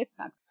frightened. It's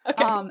not.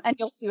 Okay. And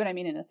you'll see what I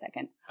mean in a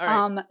second. All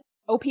right.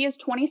 OP is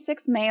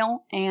 26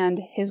 male and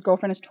his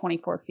girlfriend is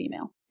 24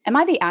 female. Am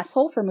I the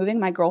asshole for moving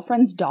my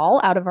girlfriend's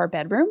doll out of our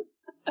bedroom?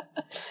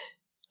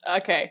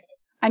 Okay.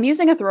 I'm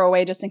using a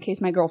throwaway just in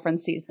case my girlfriend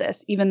sees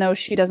this, even though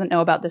she doesn't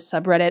know about this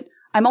subreddit.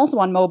 I'm also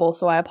on mobile,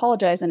 so I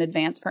apologize in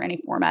advance for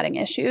any formatting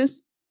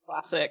issues.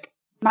 Classic.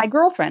 My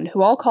girlfriend,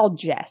 who I'll call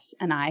Jess,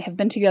 and I have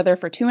been together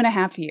for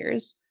 2.5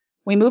 years.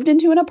 We moved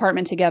into an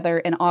apartment together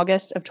in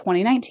August of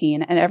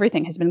 2019, and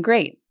everything has been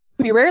great.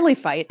 We rarely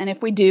fight, and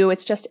if we do,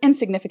 it's just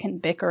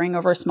insignificant bickering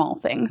over small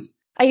things.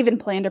 I even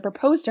plan to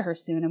propose to her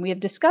soon, and we have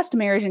discussed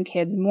marriage and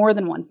kids more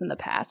than once in the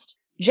past.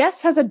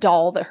 Jess has a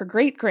doll that her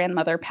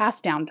great-grandmother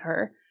passed down to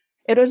her.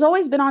 It has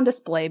always been on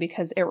display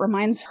because it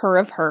reminds her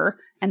of her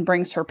and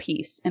brings her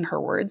peace, in her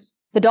words.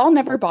 The doll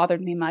never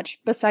bothered me much,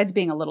 besides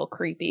being a little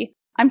creepy.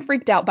 I'm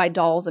freaked out by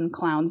dolls and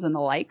clowns and the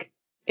like.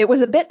 It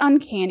was a bit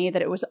uncanny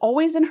that it was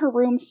always in her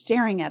room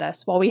staring at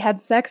us while we had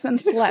sex and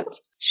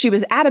slept. She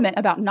was adamant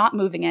about not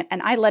moving it,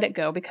 and I let it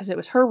go because it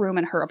was her room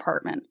and her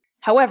apartment.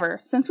 However,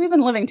 since we've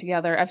been living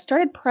together, I've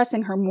started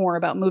pressing her more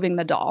about moving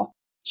the doll.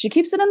 She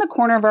keeps it in the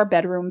corner of our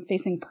bedroom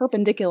facing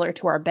perpendicular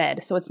to our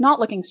bed, so it's not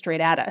looking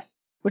straight at us,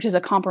 which is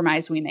a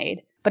compromise we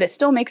made, but it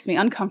still makes me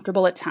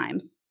uncomfortable at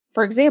times.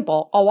 For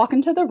example, I'll walk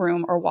into the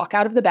room or walk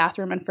out of the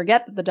bathroom and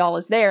forget that the doll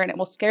is there, and it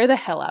will scare the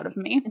hell out of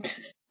me.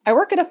 I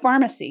work at a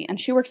pharmacy,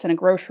 and she works in a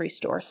grocery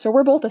store, so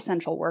we're both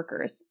essential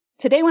workers.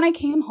 Today when I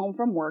came home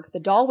from work, the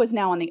doll was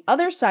now on the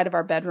other side of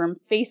our bedroom,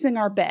 facing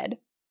our bed.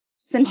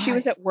 Since she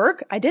was at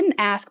work, I didn't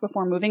ask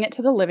before moving it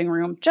to the living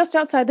room, just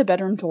outside the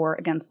bedroom door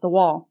against the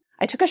wall.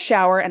 I took a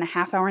shower and a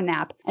half-hour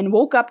nap, and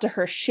woke up to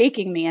her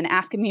shaking me and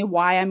asking me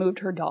why I moved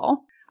her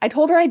doll. I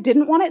told her I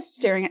didn't want it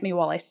staring at me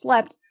while I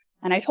slept,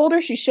 and I told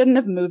her she shouldn't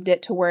have moved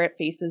it to where it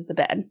faces the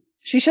bed.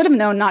 She should have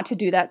known not to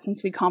do that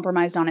since we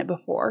compromised on it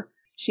before.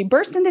 She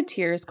burst into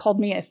tears, called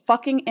me a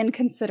fucking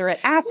inconsiderate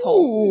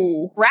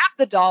asshole, grabbed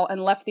the doll,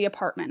 and left the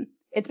apartment.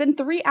 It's been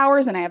 3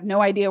 hours and I have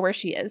no idea where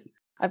she is.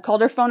 I've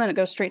called her phone and it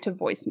goes straight to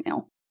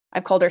voicemail.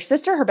 I've called her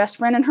sister, her best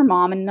friend, and her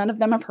mom, and none of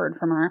them have heard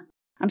from her.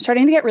 I'm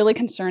starting to get really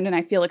concerned and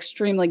I feel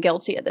extremely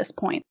guilty at this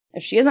point.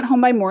 If she isn't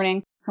home by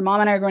morning, her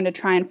mom and I are going to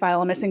try and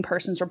file a missing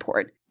persons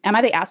report. Am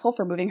I the asshole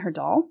for moving her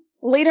doll?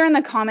 Later in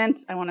the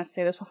comments, I want to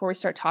say this before we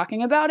start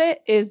talking about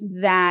it, is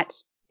that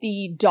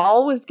the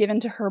doll was given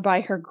to her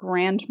by her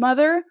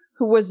grandmother,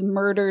 who was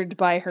murdered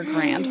by her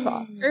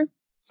grandfather.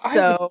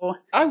 So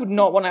I would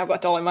not want to have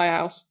that doll in my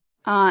house.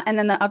 And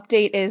then the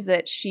update is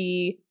that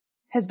she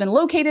has been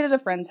located at a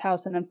friend's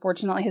house and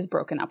unfortunately has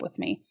broken up with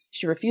me.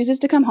 She refuses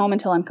to come home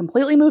until I'm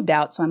completely moved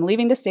out, so I'm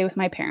leaving to stay with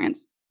my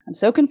parents. I'm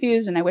so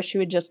confused and I wish she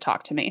would just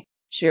talk to me.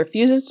 She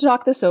refuses to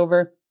talk this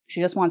over.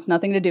 She just wants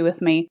nothing to do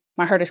with me.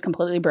 My heart is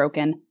completely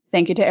broken.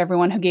 Thank you to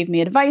everyone who gave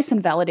me advice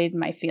and validated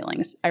my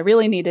feelings. I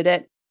really needed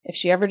it. If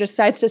she ever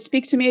decides to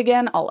speak to me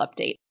again, I'll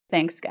update.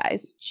 Thanks,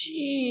 guys.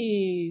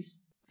 Jeez.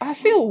 I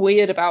feel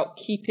weird about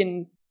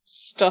keeping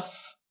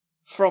stuff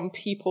from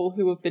people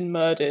who have been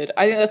murdered.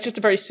 I think that's just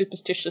a very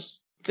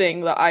superstitious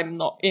thing that I'm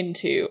not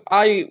into.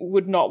 I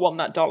would not want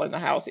that doll in the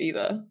house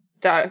either.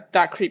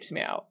 That creeps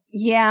me out.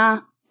 Yeah,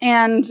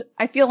 and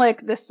I feel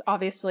like this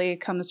obviously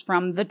comes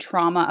from the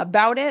trauma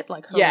about it,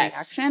 like her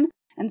reaction.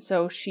 And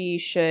so she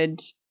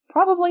should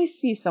probably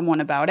see someone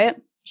about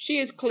it. She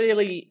is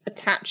clearly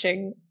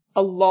attaching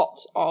a lot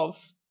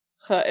of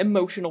her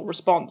emotional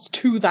response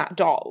to that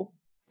doll.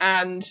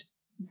 And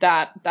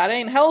that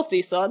ain't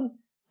healthy, son.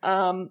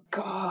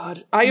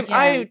 God.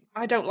 I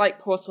don't like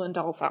porcelain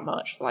dolls that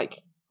much, like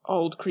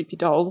old creepy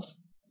dolls.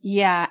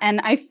 Yeah,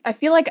 and I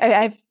feel like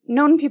I've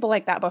known people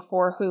like that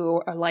before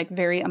who are like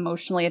very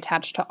emotionally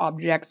attached to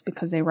objects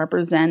because they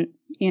represent,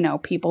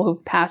 people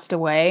who've passed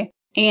away.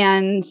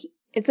 And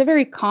it's a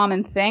very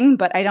common thing,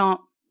 but I don't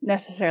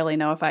necessarily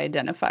know if I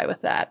identify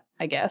with that,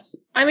 I guess.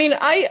 I mean,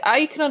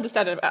 I can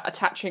understand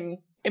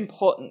attaching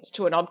importance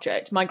to an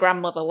object. My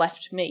grandmother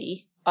left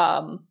me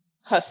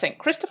her St.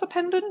 Christopher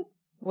pendant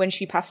when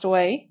she passed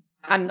away,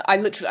 and I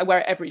wear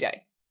it every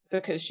day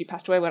because she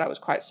passed away when I was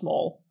quite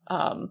small.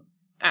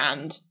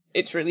 And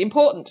it's really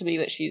important to me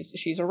that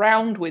she's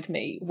around with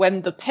me.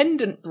 When the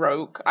pendant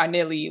broke, I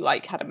nearly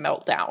had a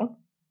meltdown,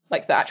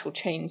 like the actual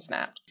chain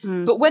snapped.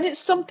 But when it's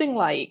something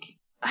like,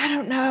 I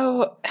don't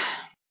know.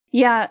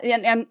 Yeah,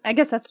 and I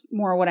guess that's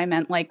more what I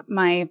meant. Like,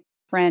 my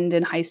friend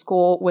in high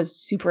school was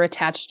super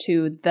attached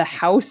to the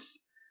house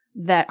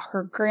that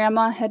her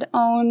grandma had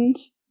owned.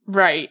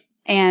 Right.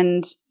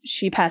 And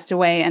she passed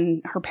away,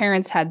 and her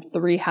parents had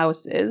 3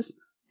 houses,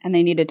 and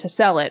they needed to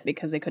sell it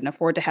because they couldn't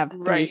afford to have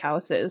 3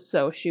 houses.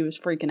 So she was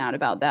freaking out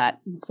about that.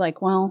 It's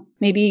like, well,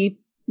 maybe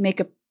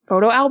make a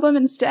photo album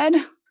instead.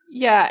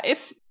 Yeah,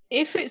 if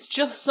it's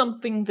just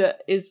something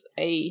that is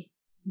a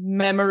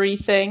memory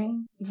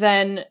thing,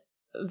 then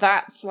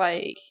that's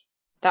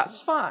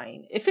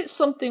fine. If it's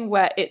something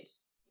where it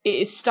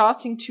is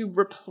starting to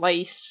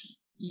replace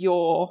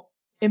your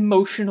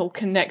emotional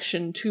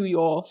connection to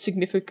your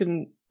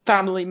significant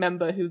family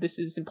member who this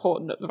is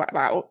important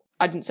about,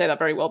 I didn't say that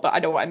very well, but I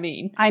know what I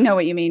mean. I know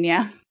what you mean,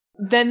 yeah.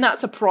 Then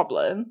that's a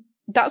problem.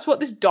 That's what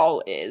this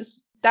doll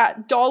is.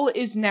 That doll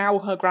is now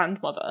her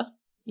grandmother.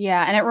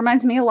 Yeah, and it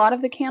reminds me a lot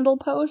of the candle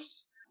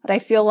posts. But I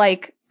feel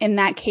like in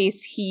that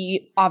case,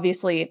 he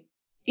obviously,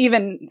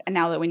 even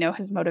now that we know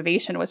his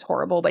motivation was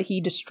horrible, but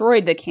he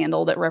destroyed the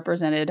candle that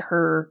represented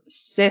her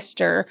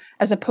sister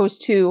as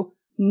opposed to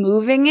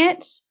moving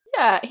it.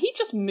 Yeah, he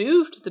just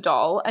moved the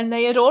doll, and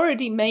they had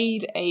already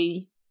made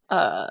a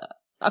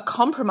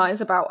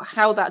compromise about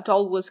how that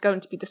doll was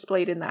going to be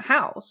displayed in their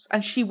house,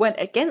 and she went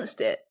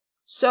against it.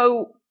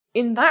 So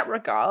in that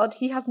regard,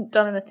 he hasn't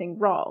done anything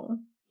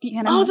wrong.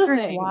 And I'm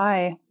wondering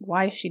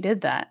why she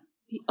did that.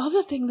 The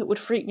other thing that would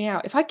freak me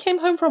out, if I came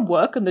home from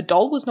work and the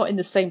doll was not in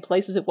the same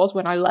place as it was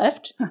when I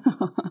left,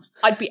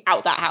 I'd be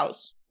out that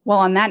house. Well,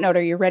 on that note,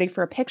 are you ready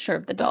for a picture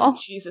of the doll? Oh,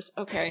 Jesus.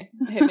 Okay.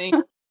 Hit me.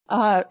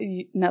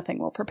 Nothing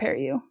will prepare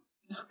you.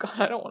 Oh, God,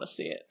 I don't want to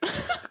see it.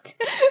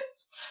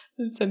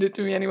 Send it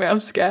to me anyway. I'm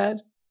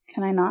scared.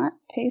 Can I not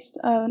paste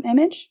an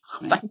image?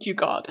 Oh, thank you,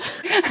 God.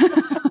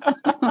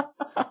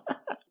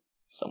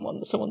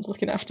 Someone's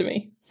looking after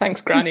me.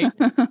 Thanks, Granny.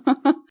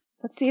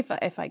 Let's see if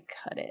I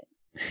cut it.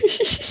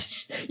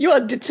 You are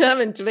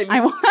determined to make me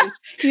see this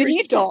You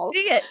need doll. to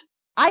see it.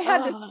 I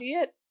had to see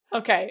it.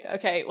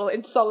 Okay. Well,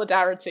 in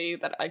solidarity,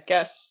 then I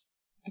guess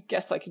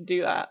I can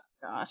do that.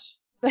 Gosh,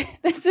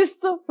 this is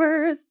the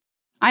worst.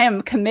 I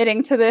am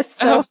committing to this.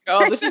 So. Oh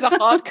God, this is a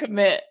hard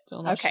commit.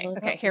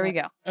 Okay, here we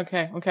go.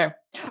 Okay.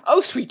 Oh,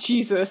 sweet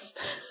Jesus.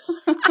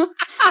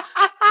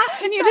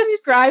 Can you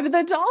describe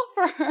the doll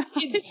for her?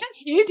 It's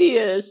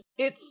hideous.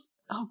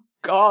 Oh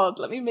God,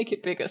 let me make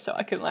it bigger so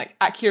I can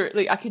I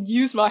could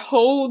use my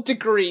whole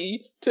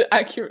degree to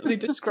accurately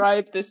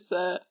describe this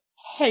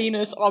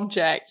heinous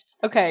object.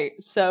 Okay,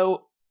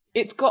 so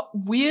it's got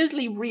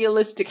weirdly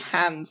realistic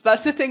hands.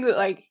 That's the thing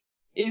that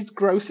is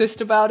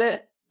grossest about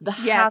it.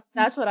 Yes,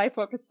 that's what I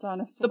focused on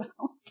as well. The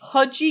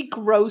pudgy,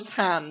 gross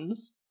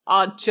hands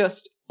are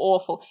just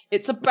awful.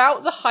 It's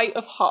about the height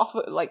of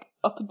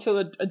up until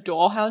a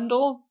door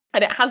handle,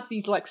 and it has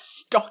these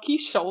stocky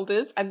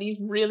shoulders and these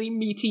really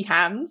meaty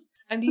hands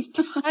and these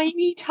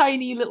tiny,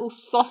 tiny little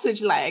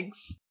sausage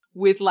legs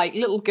with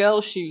little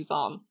girl shoes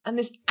on, and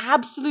this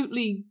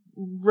absolutely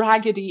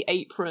raggedy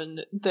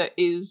apron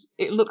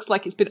it looks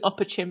like it's been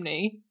up a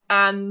chimney,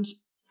 and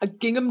a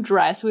gingham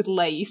dress with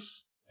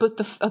lace. But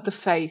the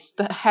face,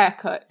 the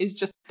haircut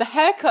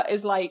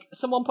is like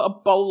someone put a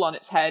bowl on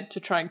its head to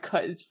try and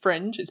cut its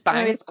fringe, its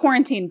bangs. It's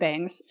quarantine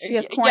bangs. She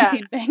has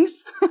quarantine bangs.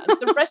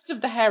 The rest of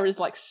the hair is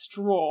like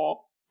straw.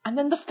 And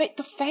then the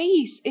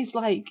face is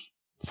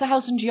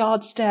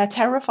 1,000-yard stare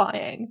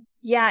terrifying.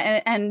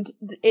 Yeah, and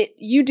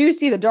you do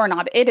see the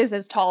doorknob. It is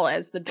as tall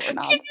as the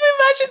doorknob. Can you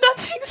imagine that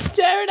thing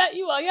staring at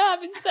you while you're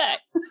having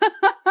sex?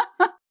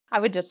 I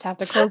would just have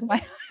to close my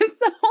eyes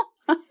the whole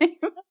time.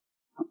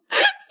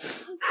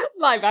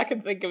 Lie back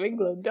and think of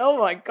England. Oh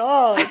my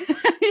god.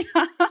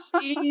 Yeah.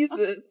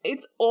 Jesus.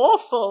 It's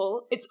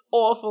awful. It's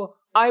awful.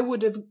 I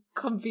would have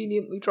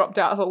conveniently dropped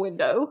out of a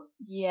window.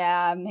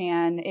 Yeah,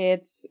 man,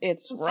 it's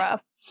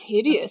rough. It's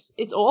hideous.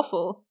 It's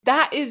awful.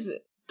 That is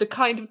the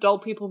kind of doll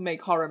people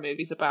make horror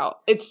movies about.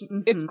 It's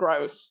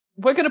gross.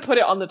 We're gonna put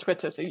it on the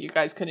Twitter so you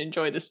guys can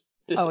enjoy this.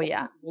 Oh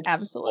yeah,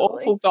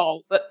 absolutely. Awful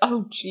doll. But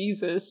oh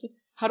Jesus.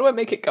 How do I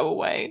make it go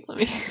away? Let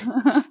me.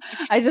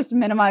 I just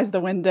minimized the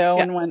window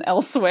and went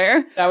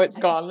elsewhere. Now it's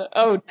gone.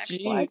 Oh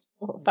jeez.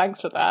 Well, thanks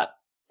for that.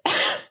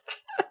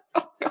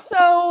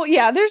 So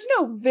yeah, there's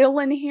no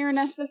villain here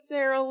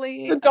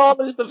necessarily. The doll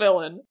is the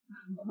villain.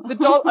 The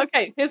doll.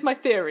 Okay, here's my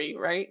theory.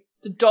 Right,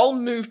 the doll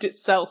moved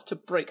itself to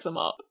break them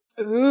up.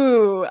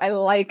 Ooh, I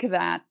like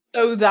that.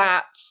 So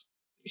that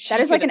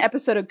is like an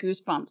episode of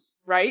Goosebumps,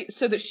 right?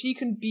 So that she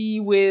can be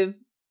with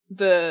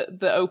the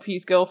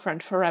OP's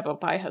girlfriend forever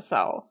by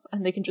herself,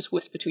 and they can just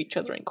whisper to each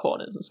other in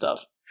corners and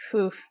stuff.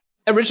 Oof.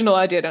 Original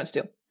idea, don't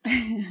steal.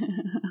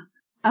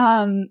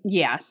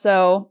 Yeah.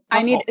 So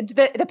That's I need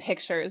the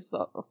pictures.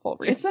 The full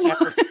reason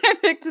I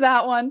picked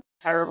that one.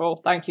 Terrible.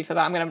 Thank you for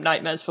that. I'm gonna have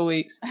nightmares for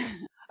weeks.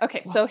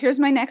 Okay, so here's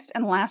my next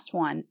and last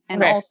one,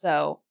 and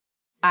also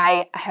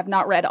I have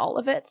not read all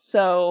of it,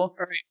 so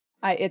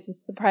it's a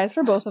surprise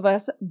for both of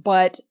us.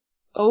 But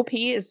OP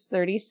is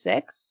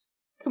 36.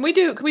 Can we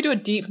do a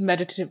deep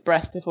meditative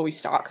breath before we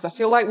start? Because I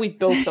feel like we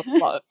built up a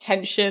lot of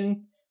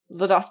tension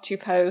the last two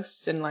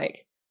posts, and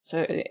like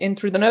so in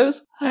through the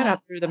nose and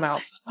out through the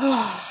mouth.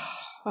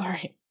 All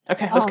right.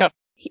 Okay, let's go.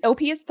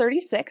 OP is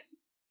 36.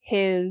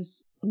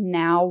 His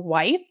now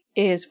wife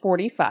is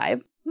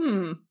 45.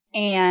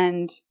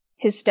 And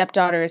his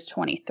stepdaughter is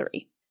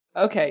 23.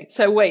 Okay,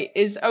 so wait,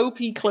 is OP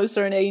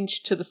closer in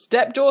age to the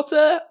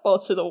stepdaughter or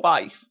to the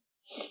wife?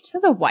 To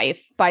the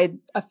wife by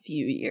a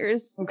few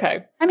years.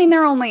 Okay. I mean,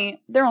 they're only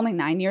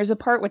 9 years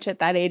apart, which at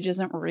that age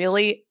isn't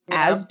really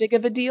as big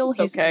of a deal.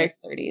 He's in his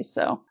 30s,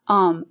 so.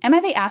 Am I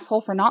the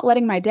asshole for not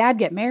letting my dad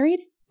get married?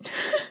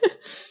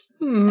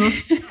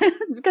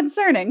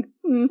 Concerning.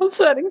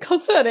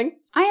 Concerning.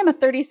 I am a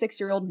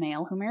 36-year-old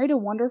male who married a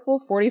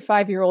wonderful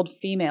 45-year-old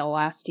female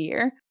last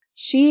year.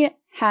 She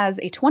has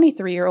a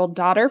 23-year-old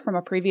daughter from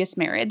a previous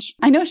marriage.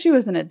 I know she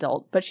was an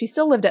adult, but she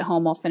still lived at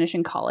home while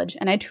finishing college,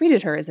 and I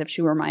treated her as if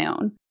she were my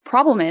own.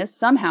 Problem is,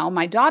 somehow,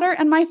 my daughter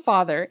and my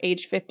father,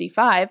 age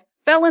 55,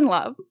 fell in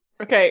love.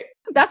 Okay.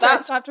 That's why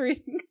I stopped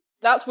reading.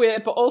 That's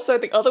weird, but also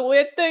the other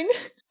weird thing,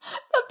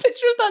 that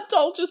picture of that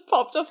doll just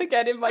popped up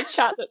again in my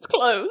chat that's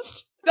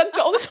closed. That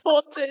doll is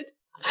haunted.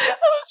 That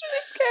was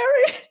really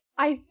scary.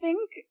 I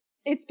think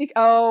it's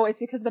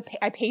because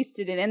I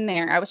pasted it in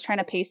there. I was trying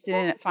to paste it in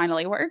and it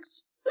finally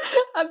worked.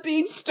 I'm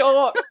being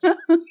stalked.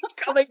 It's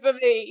coming for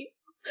me.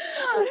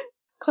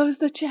 Close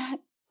the chat.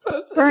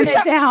 Burn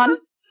it down.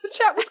 The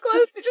chat was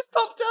closed. It just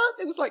popped up.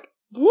 It was like,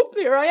 whoop,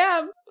 here I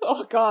am.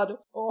 Oh, God.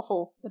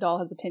 Awful. The doll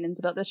has opinions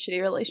about this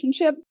shitty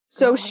relationship.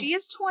 So she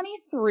is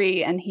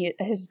 23 and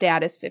his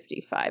dad is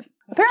 55.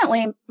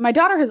 Apparently, my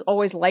daughter has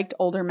always liked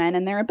older men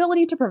and their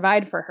ability to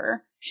provide for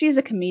her. She is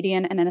a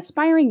comedian and an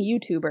aspiring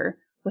YouTuber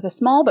with a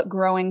small but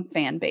growing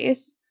fan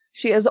base.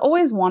 She has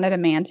always wanted a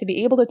man to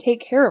be able to take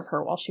care of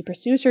her while she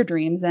pursues her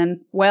dreams, and,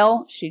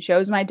 well, she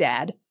chose my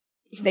dad.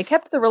 They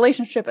kept the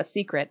relationship a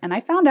secret, and I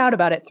found out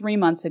about it 3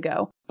 months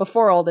ago,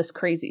 before all this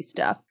crazy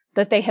stuff,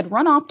 that they had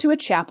run off to a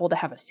chapel to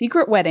have a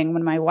secret wedding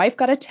when my wife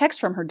got a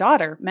text from her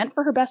daughter, meant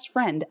for her best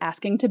friend,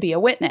 asking to be a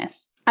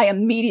witness. I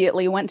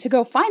immediately went to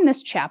go find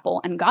this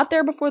chapel, and got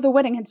there before the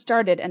wedding had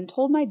started, and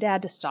told my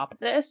dad to stop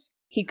this.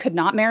 He could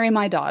not marry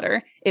my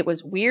daughter. It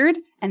was weird,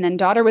 and then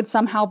daughter would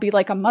somehow be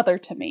like a mother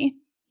to me.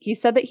 He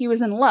said that he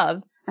was in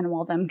love, and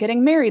while them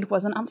getting married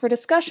wasn't up for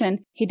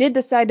discussion, he did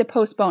decide to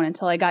postpone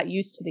until I got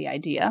used to the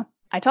idea.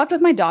 I talked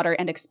with my daughter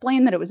and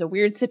explained that it was a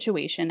weird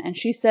situation, and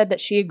she said that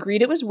she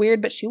agreed it was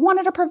weird, but she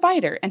wanted a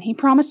provider, and he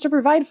promised to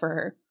provide for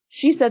her.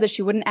 She said that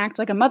she wouldn't act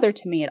like a mother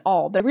to me at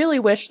all, but I really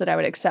wish that I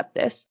would accept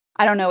this.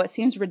 I don't know, it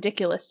seems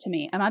ridiculous to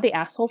me. Am I the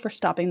asshole for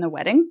stopping the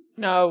wedding?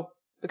 No,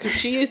 because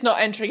she is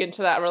not entering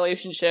into that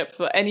relationship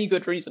for any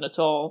good reason at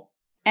all.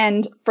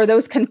 And for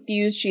those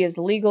confused, she is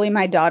legally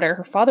my daughter.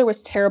 Her father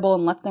was terrible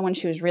and left them when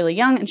she was really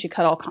young, and she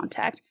cut all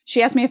contact.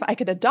 She asked me if I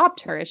could adopt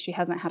her, as she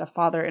hasn't had a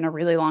father in a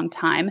really long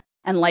time,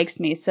 and likes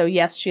me, so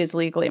yes, she is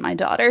legally my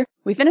daughter.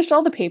 We finished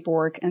all the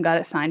paperwork and got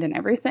it signed and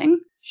everything.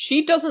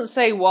 She doesn't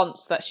say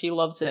once that she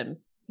loves him.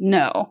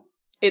 No.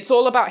 It's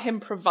all about him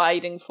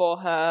providing for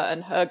her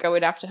and her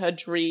going after her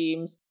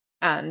dreams,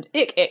 and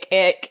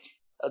ick.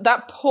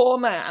 That poor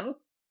man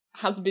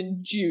has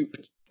been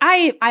duped.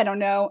 I don't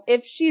know.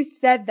 If she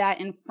said that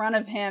in front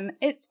of him,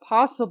 it's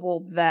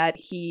possible that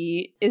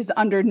he is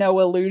under no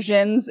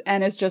illusions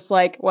and is just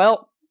like,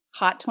 well,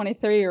 hot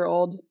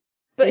 23-year-old.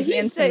 But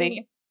he's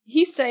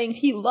saying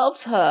he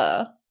loves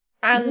her.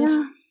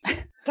 And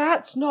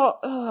that's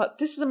not,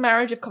 this is a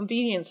marriage of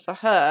convenience for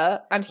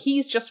her, and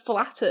he's just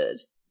flattered.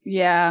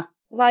 Yeah.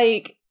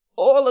 Like,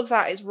 all of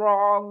that is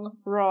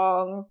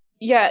wrong.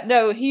 Yeah,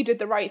 no, he did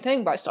the right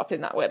thing by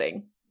stopping that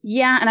wedding.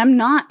 Yeah, and I'm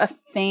not a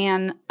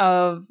fan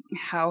of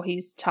how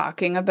he's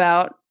talking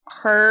about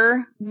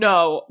her.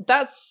 No,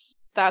 that's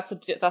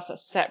a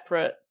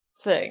separate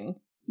thing.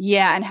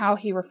 Yeah, and how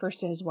he refers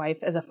to his wife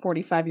as a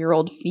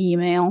 45-year-old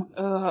female.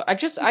 I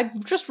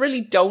just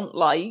really don't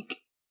like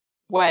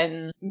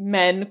when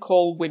men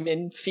call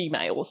women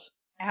females.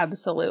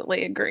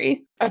 Absolutely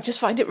agree. I just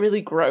find it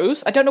really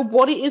gross. I don't know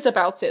what it is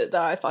about it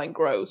that I find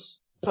gross,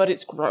 but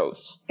it's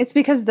gross. It's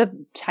because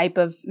the type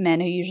of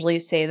men who usually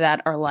say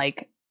that are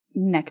like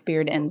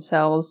neckbeard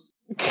incels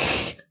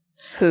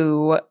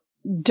who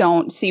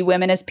don't see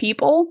women as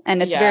people,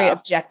 and it's very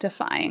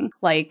objectifying.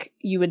 Like,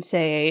 you would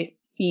say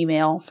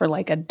female for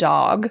like a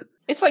dog.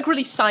 It's like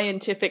really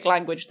scientific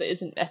language that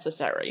isn't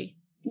necessary.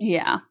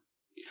 Yeah.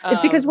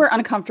 It's because we're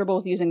uncomfortable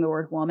with using the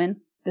word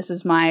woman. This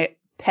is my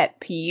pet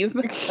peeve.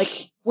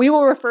 Like, we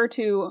will refer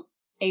to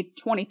a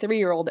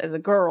 23-year-old as a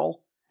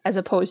girl as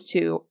opposed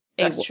to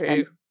a That's woman.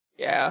 true.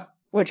 Yeah.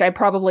 Which I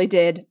probably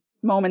did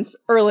moments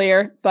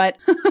earlier, but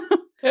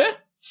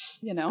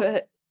you know.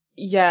 But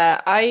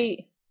yeah,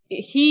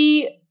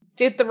 he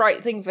did the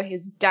right thing for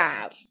his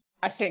dad,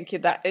 I think,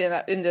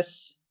 in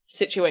this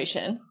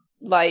situation.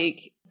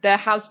 Like, there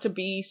has to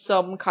be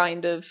some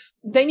kind of,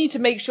 they need to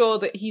make sure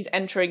that he's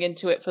entering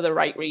into it for the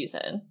right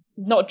reason,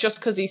 not just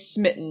because he's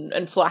smitten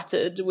and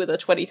flattered with a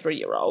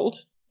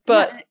 23-year-old.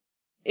 But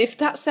if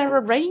that's their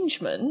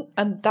arrangement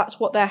and that's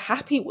what they're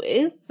happy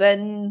with,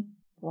 then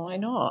why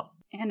not?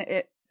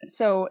 And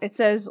so it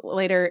says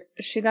later,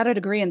 she got a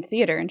degree in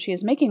theater and she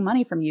is making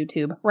money from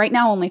YouTube. Right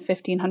now, only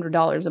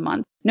 $1,500 a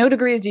month. No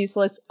degree is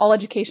useless. All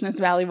education is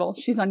valuable.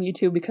 She's on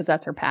YouTube because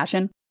that's her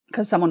passion.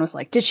 Because someone was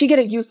like, did she get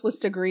a useless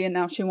degree and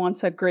now she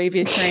wants a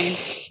gravy train?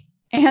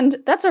 And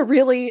that's a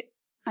really,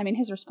 I mean,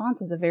 his response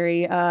is a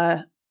very,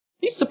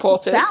 he's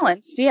supportive.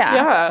 Balanced,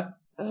 yeah.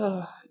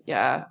 Yeah.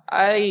 Yeah.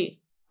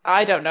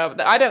 I don't know.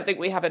 I don't think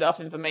we have enough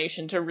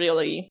information to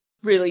really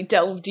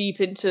delve deep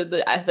into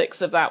the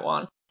ethics of that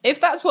one. If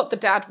that's what the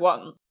dad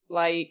wants,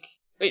 like,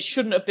 it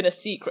shouldn't have been a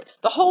secret.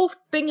 The whole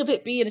thing of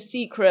it being a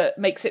secret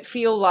makes it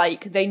feel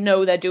like they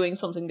know they're doing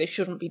something they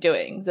shouldn't be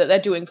doing, that they're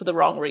doing for the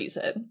wrong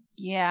reason.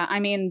 Yeah, I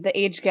mean, the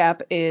age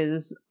gap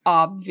is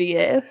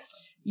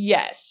obvious.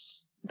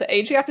 Yes. The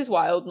age gap is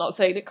wild, not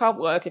saying it can't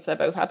work if they're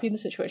both happy in the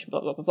situation,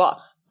 blah, blah, blah,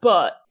 blah.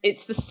 But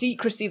it's the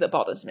secrecy that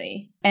bothers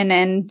me. And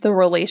then the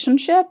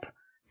relationship,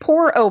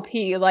 poor OP,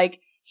 like,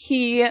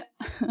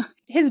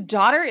 his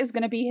daughter is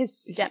going to be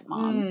his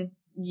stepmom.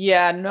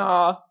 Yeah,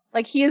 no.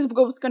 Like, he is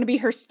going to be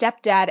her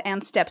stepdad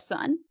and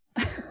stepson.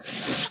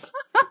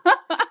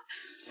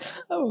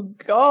 Oh,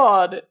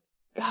 God.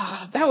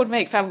 That would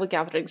make family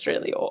gatherings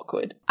really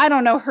awkward. I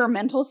don't know her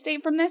mental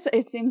state from this.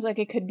 It seems like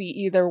it could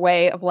be either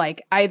way of,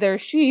 like, either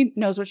she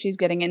knows what she's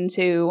getting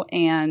into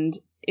and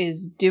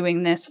is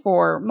doing this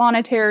for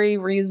monetary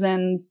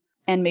reasons,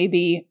 and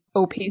maybe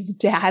OP's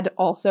dad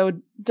also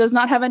does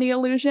not have any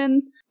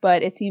illusions,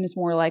 but it seems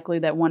more likely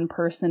that one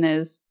person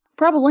is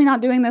probably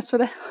not doing this for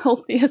the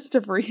healthiest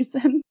of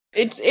reasons.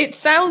 It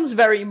sounds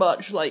very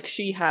much like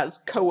she has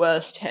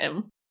coerced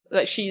him,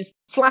 that she's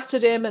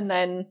flattered him, and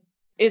then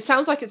it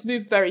sounds like it's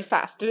moved very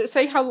fast. Did it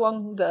say how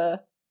long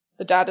the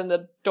dad and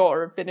the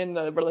daughter have been in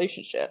the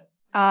relationship?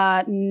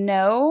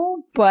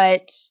 No,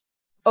 but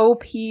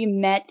OP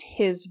met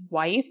his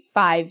wife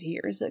 5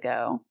 years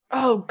ago.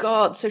 Oh,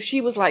 God. So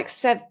she was like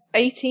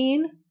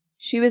 18?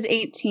 She was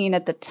 18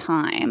 at the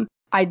time.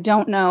 I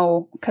don't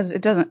know, because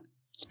it doesn't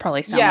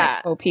probably sound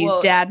like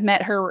OP's dad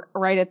met her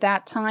right at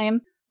that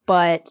time,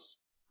 but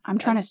I'm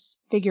trying to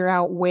figure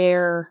out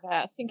where.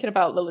 Yeah, thinking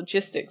about the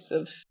logistics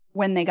of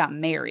when they got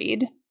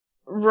married.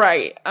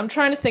 Right. I'm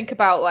trying to think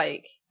about,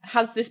 like,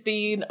 has this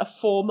been a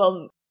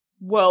 4-month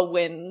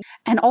whirlwind?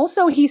 And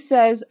also OP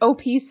says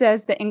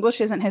that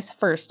English isn't his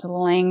first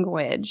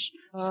language.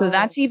 Oh. So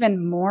that's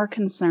even more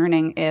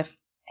concerning if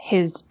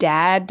his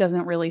dad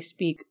doesn't really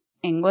speak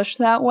English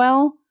that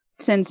well,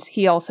 since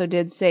he also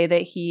did say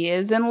that he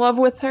is in love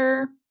with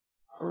her.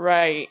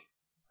 Right.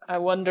 I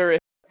wonder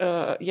if,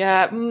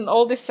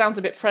 all this sounds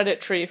a bit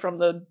predatory from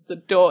the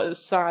daughter's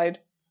side.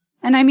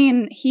 And I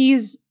mean,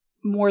 he's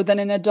more than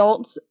an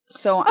adult,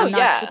 so I'm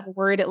not super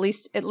worried. At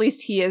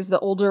least he is the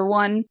older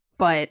one,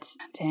 but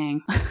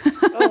dang.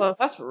 Oh,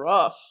 that's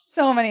rough.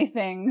 So many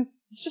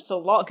things. There's just a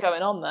lot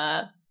going on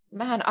there.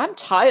 Man, I'm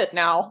tired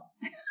now.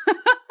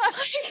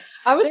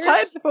 I was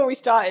tired before we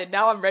started.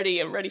 Now I'm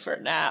ready for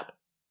a nap.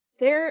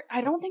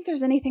 I don't think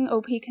there's anything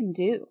OP can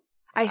do.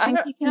 I think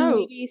he can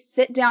maybe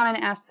sit down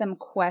and ask them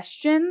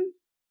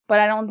questions, but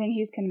I don't think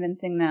he's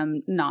convincing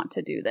them not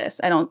to do this.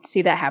 I don't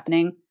see that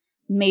happening.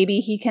 Maybe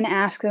he can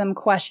ask them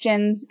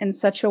questions in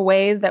such a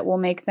way that will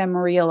make them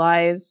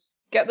realize.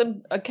 Get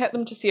them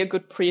to see a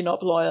good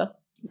prenup lawyer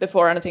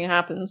before anything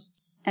happens.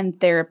 And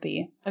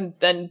therapy. And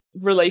then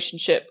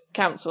relationship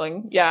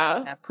counseling,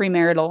 yeah.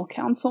 Premarital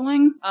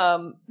counseling.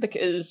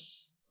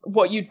 Because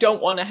what you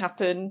don't want to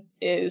happen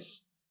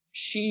is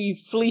she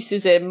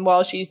fleeces him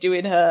while she's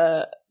doing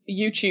her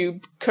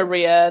YouTube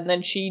career, and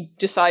then she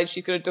decides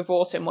she's going to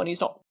divorce him when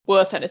he's not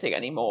worth anything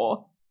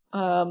anymore.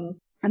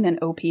 And then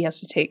OP has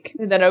to take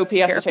And then OP has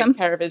care to of take him.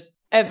 care of his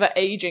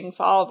ever-aging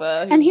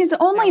father. And he's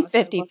only sounds so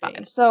 55,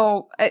 lucky.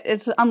 so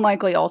it's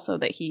unlikely also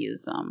that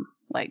he's,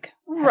 like,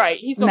 Right,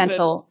 he's not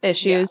mental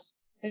issues.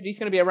 and he's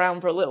going to be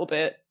around for a little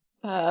bit,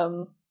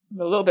 a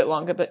little bit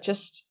longer, but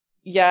just,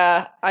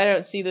 yeah, I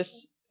don't see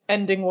this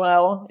ending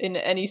well in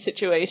any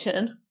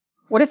situation.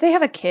 What if they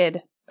have a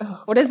kid?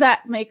 Oh, What does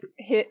that make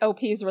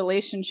OP's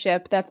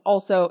relationship? That's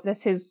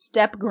his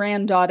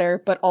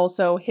step-granddaughter, but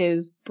also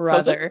his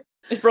brother.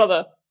 his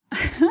brother.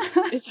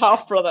 His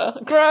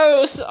half-brother.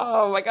 Gross!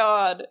 Oh my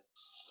god.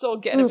 Still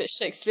getting a bit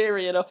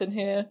Shakespearean up in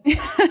here.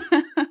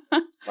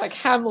 It's like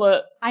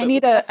Hamlet. I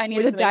need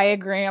a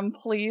diagram,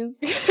 please.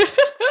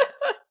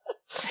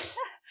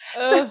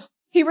 So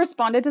he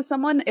responded to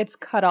someone. It's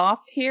cut off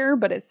here,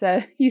 but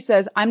he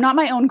says, "I'm not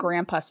my own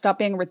grandpa. Stop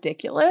being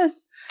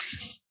ridiculous."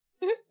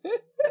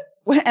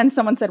 And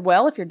someone said,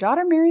 "Well, if your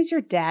daughter marries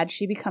your dad,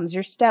 she becomes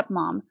your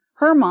stepmom.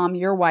 Her mom,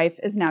 your wife,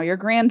 is now your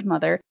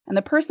grandmother. And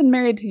the person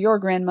married to your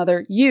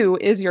grandmother, you,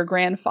 is your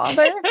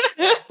grandfather."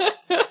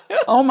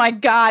 Oh my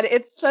god,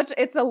 it's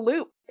a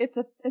loop. It's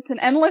an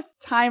endless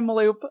time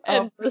loop.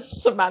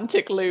 Endless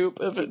semantic loop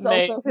of his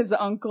name. Also his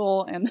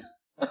uncle and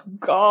oh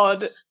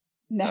god.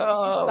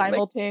 nephew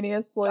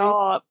simultaneously.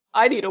 Stop.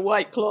 I need a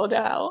White Claw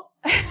now.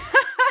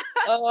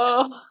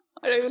 Oh,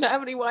 I don't even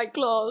have any White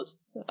Claws.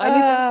 I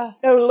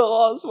need no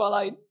laws while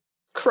I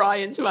cry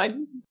into my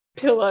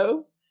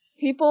pillow.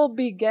 People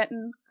be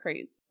getting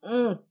crazy.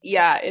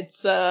 Yeah,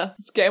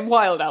 it's getting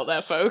wild out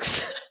there,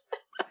 folks.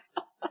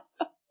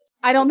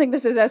 I don't think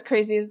this is as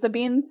crazy as the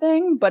bean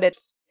thing, but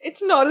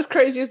it's not as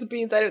crazy as the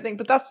beans, I don't think,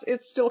 but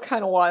it's still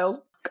kind of wild.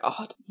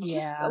 God,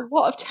 just a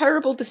lot of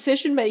terrible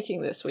decision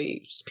making this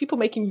week. Just people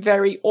making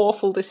very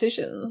awful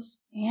decisions.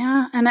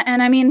 Yeah, and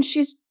I mean,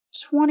 she's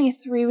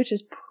 23, which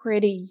is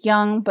pretty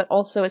young, but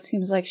also it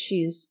seems like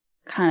she's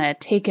kind of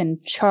taken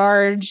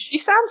charge. She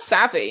sounds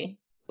savvy.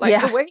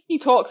 The way he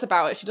talks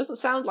about it, she doesn't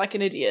sound like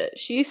an idiot.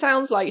 She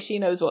sounds like she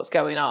knows what's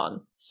going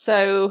on.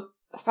 So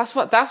that's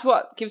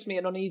what gives me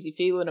an uneasy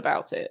feeling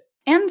about it.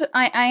 And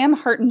I am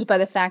heartened by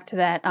the fact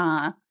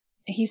that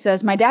he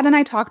says, "My dad and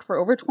I talked for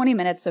over 20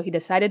 minutes, so he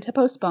decided to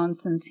postpone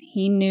since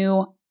he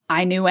knew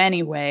I knew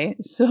anyway.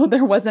 So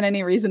there wasn't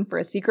any reason for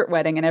a secret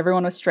wedding and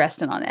everyone was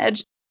stressed and on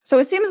edge." So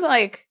it seems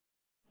like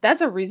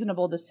that's a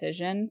reasonable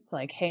decision. It's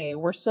like, hey,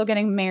 we're still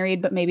getting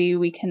married, but maybe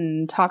we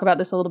can talk about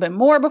this a little bit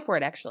more before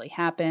it actually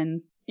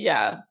happens.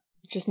 Yeah,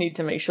 just need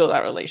to make sure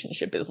that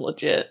relationship is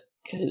legit,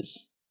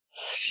 because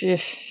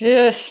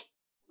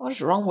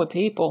what's wrong with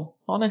people,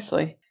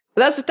 honestly?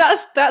 But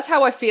that's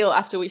how I feel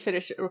after we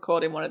finish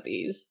recording one of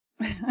these.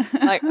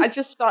 I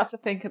just start to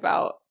think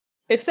about,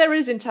 if there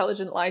is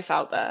intelligent life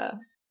out there,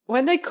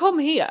 when they come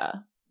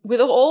here with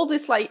all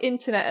this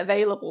internet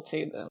available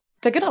to them,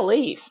 they're gonna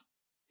leave.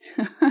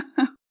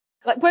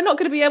 We're not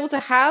going to be able to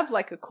have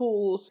a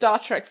cool Star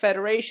Trek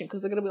Federation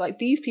because they're going to be like,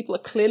 these people are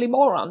clearly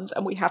morons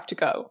and we have to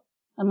go.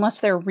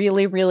 Unless they're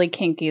really, really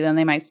kinky, then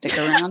they might stick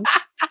around.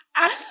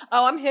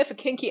 Oh, I'm here for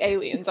kinky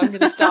aliens. I'm going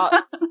to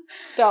start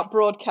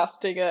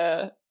broadcasting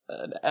a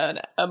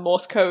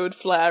Morse code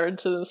flare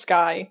into the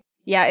sky.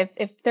 Yeah,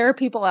 if there are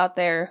people out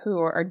there who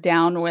are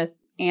down with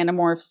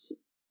Animorphs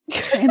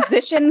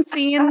transition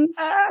scenes,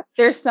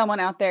 there's someone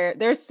out there.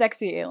 There's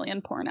sexy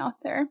alien porn out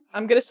there.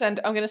 I'm gonna send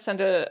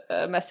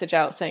a message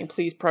out saying,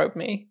 please probe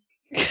me.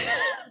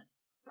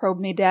 Probe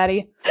me,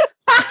 daddy.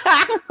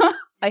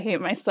 I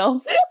hate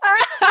myself.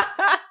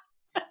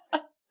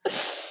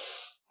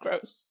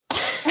 Gross.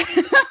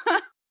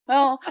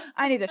 Well,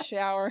 I need a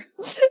shower.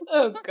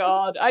 Oh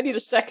god, I need a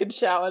second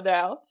shower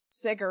now.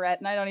 Cigarette,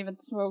 and I don't even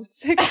smoke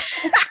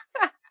cigarettes.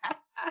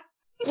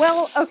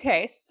 Well,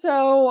 okay,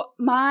 so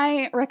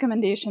my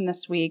recommendation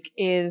this week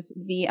is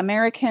the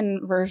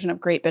American version of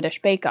Great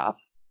British Bake Off.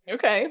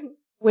 Okay.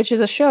 Which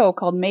is a show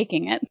called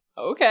Making It.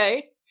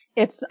 Okay.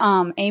 It's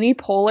Amy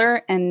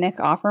Poehler and Nick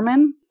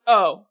Offerman.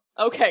 Oh,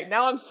 okay,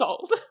 now I'm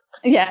sold.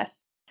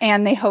 Yes.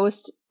 And they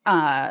host,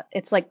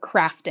 it's like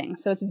crafting.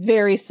 So it's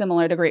very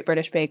similar to Great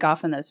British Bake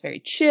Off in that it's very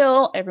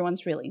chill.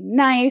 Everyone's really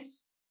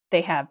nice.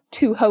 They have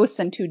 2 hosts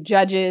and 2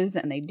 judges,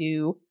 and they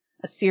do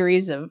a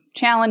series of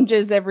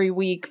challenges every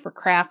week for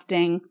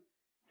crafting,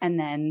 and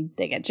then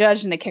they get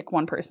judged and they kick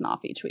one person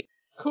off each week.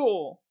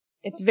 Cool.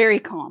 It's very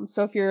calm.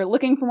 So if you're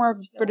looking for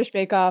more British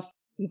Bake Off,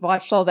 you've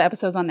watched all the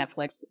episodes on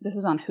Netflix. This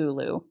is on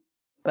Hulu,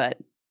 but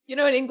in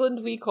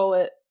England we call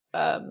it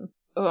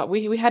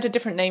we had a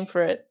different name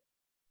for it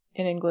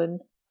in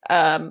England.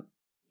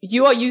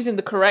 You are using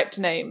the correct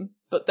name,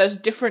 but there's a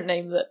different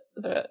name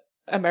that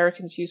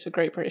Americans use for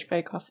Great British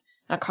Bake Off.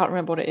 I can't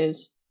remember what it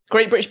is.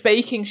 Great British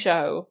Baking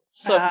Show.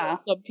 Some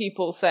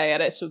people say,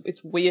 and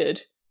it's weird.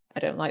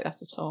 I don't like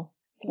that at all.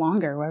 It's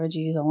longer. Why would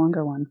you use a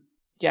longer one?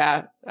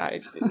 Yeah,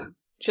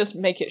 just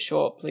make it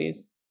short,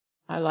 please.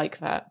 I like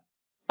that.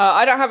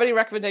 I don't have any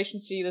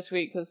recommendations for you this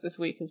week because this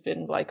week has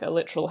been like a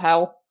literal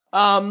hell.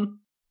 And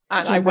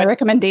my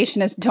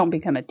recommendation is don't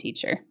become a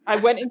teacher. I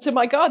went into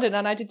my garden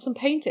and I did some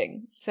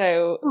painting,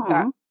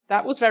 so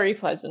that was very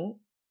pleasant.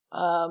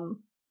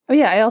 Oh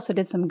yeah, I also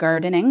did some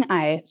gardening.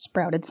 I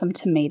sprouted some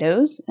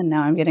tomatoes, and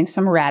now I'm getting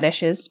some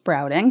radishes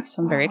sprouting,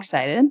 so I'm very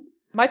excited.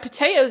 My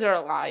potatoes are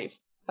alive.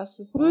 That's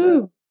just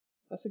Woo!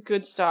 that's a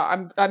good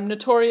start. I'm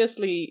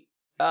notoriously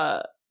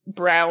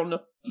brown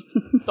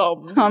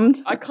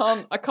thumbed. I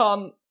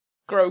can't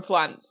grow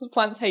plants.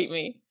 Plants hate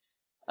me.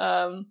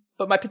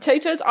 But my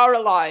potatoes are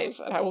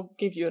alive, and I will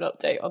give you an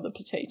update on the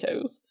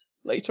potatoes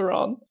later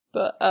on.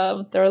 But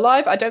they're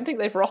alive. I don't think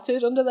they've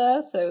rotted under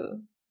there, so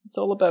it's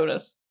all a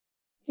bonus.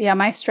 Yeah,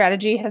 my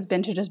strategy has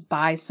been to just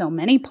buy so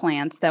many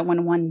plants that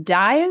when one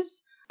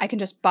dies, I can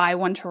just buy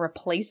one to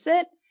replace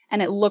it.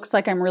 And it looks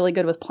like I'm really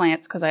good with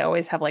plants because I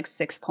always have like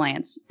 6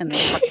 plants in the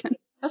apartment.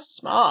 That's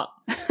smart.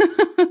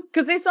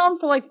 Because they sell them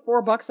for like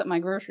 $4 at my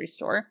grocery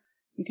store.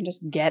 You can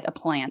just get a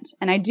plant.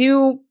 And I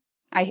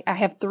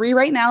have 3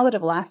 right now that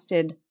have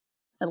lasted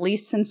at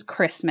least since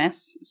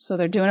Christmas. So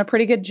they're doing a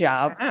pretty good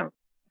job. Wow.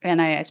 And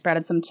I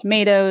sprouted some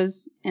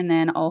tomatoes, and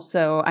then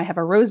also I have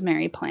a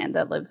rosemary plant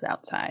that lives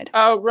outside.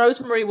 Oh,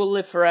 rosemary will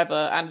live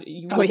forever, and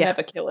you will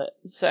never kill it.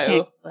 So can't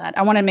kill that.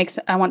 I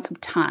want some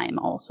thyme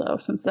also,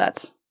 since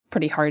that's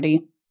pretty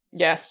hardy.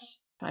 Yes,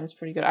 thyme's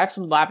pretty good. I have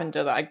some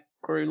lavender that I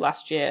grew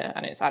last year,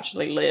 and it's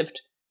actually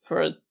lived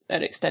for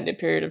an extended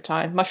period of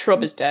time. My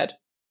shrub is dead.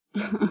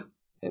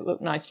 It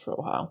looked nice for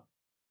a while.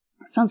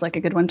 Sounds like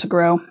a good one to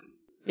grow.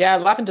 Yeah,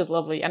 lavender's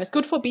lovely, and it's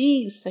good for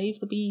bees. Save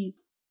the bees.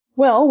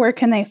 Well, where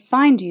can they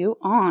find you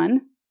on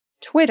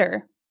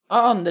Twitter?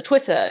 On the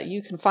Twitter,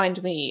 you can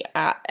find me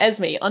at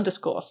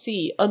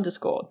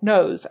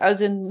Esme_C_knows,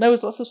 as in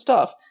knows lots of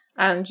stuff,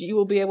 and you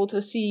will be able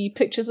to see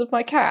pictures of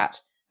my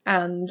cat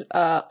and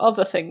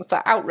other things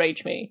that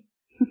outrage me.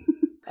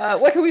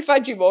 Where can we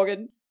find you,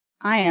 Morgan?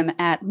 I am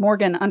at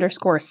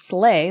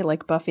Morgan_Slay,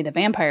 like Buffy the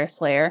Vampire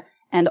Slayer,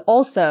 and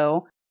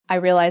also I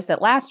realized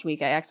that last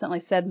week I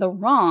accidentally said the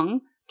wrong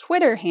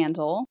Twitter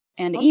handle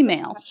and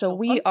email, so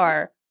we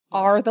are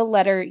the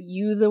letter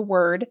U the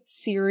word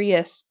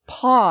serious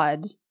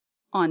pod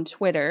on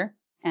Twitter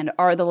and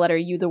are the letter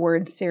U the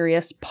word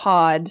serious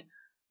pod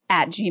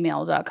at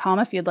gmail.com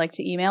if you'd like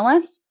to email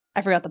us.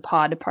 I forgot the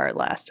pod part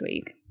last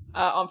week.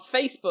 On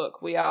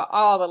Facebook, we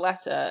are the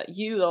letter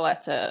U the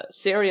letter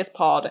serious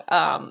pod.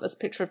 There's a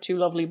picture of 2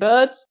 lovely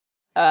birds.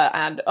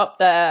 And up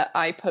there,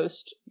 I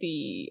post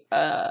the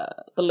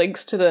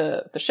links to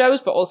the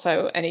shows, but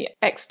also any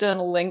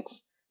external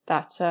links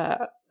that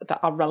are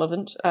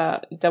relevant.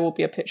 There will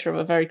be a picture of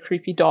a very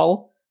creepy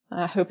doll.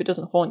 I hope it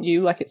doesn't haunt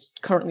you like it's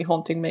currently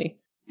haunting me.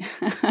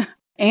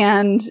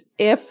 And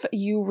if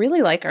you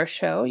really like our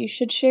show, you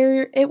should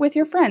share it with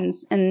your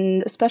friends,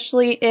 and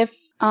especially if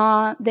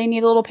they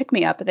need a little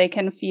pick-me-up, they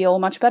can feel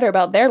much better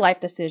about their life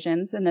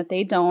decisions and that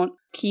they don't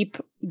keep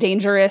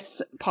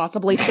dangerous,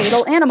 possibly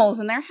fatal animals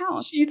in their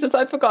house. Jesus,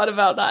 I forgot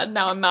about that, and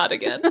now I'm mad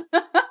again.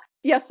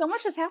 Yeah, so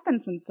much has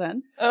happened since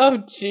then. Oh,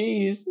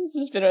 jeez. This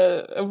has been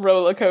a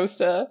roller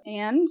coaster.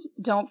 And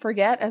don't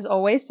forget, as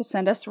always, to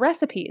send us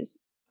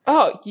recipes.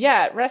 Oh,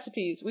 yeah,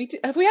 recipes.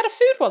 Have we had a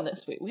food one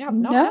this week? We have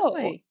not, no. have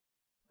we?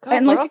 God,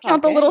 unless you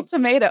count the little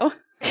tomato.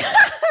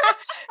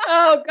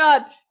 Oh,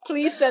 God.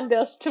 Please send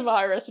us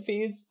tomato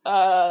recipes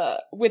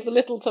with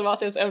little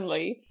tomatoes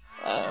only.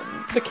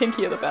 The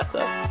kinkier the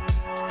better.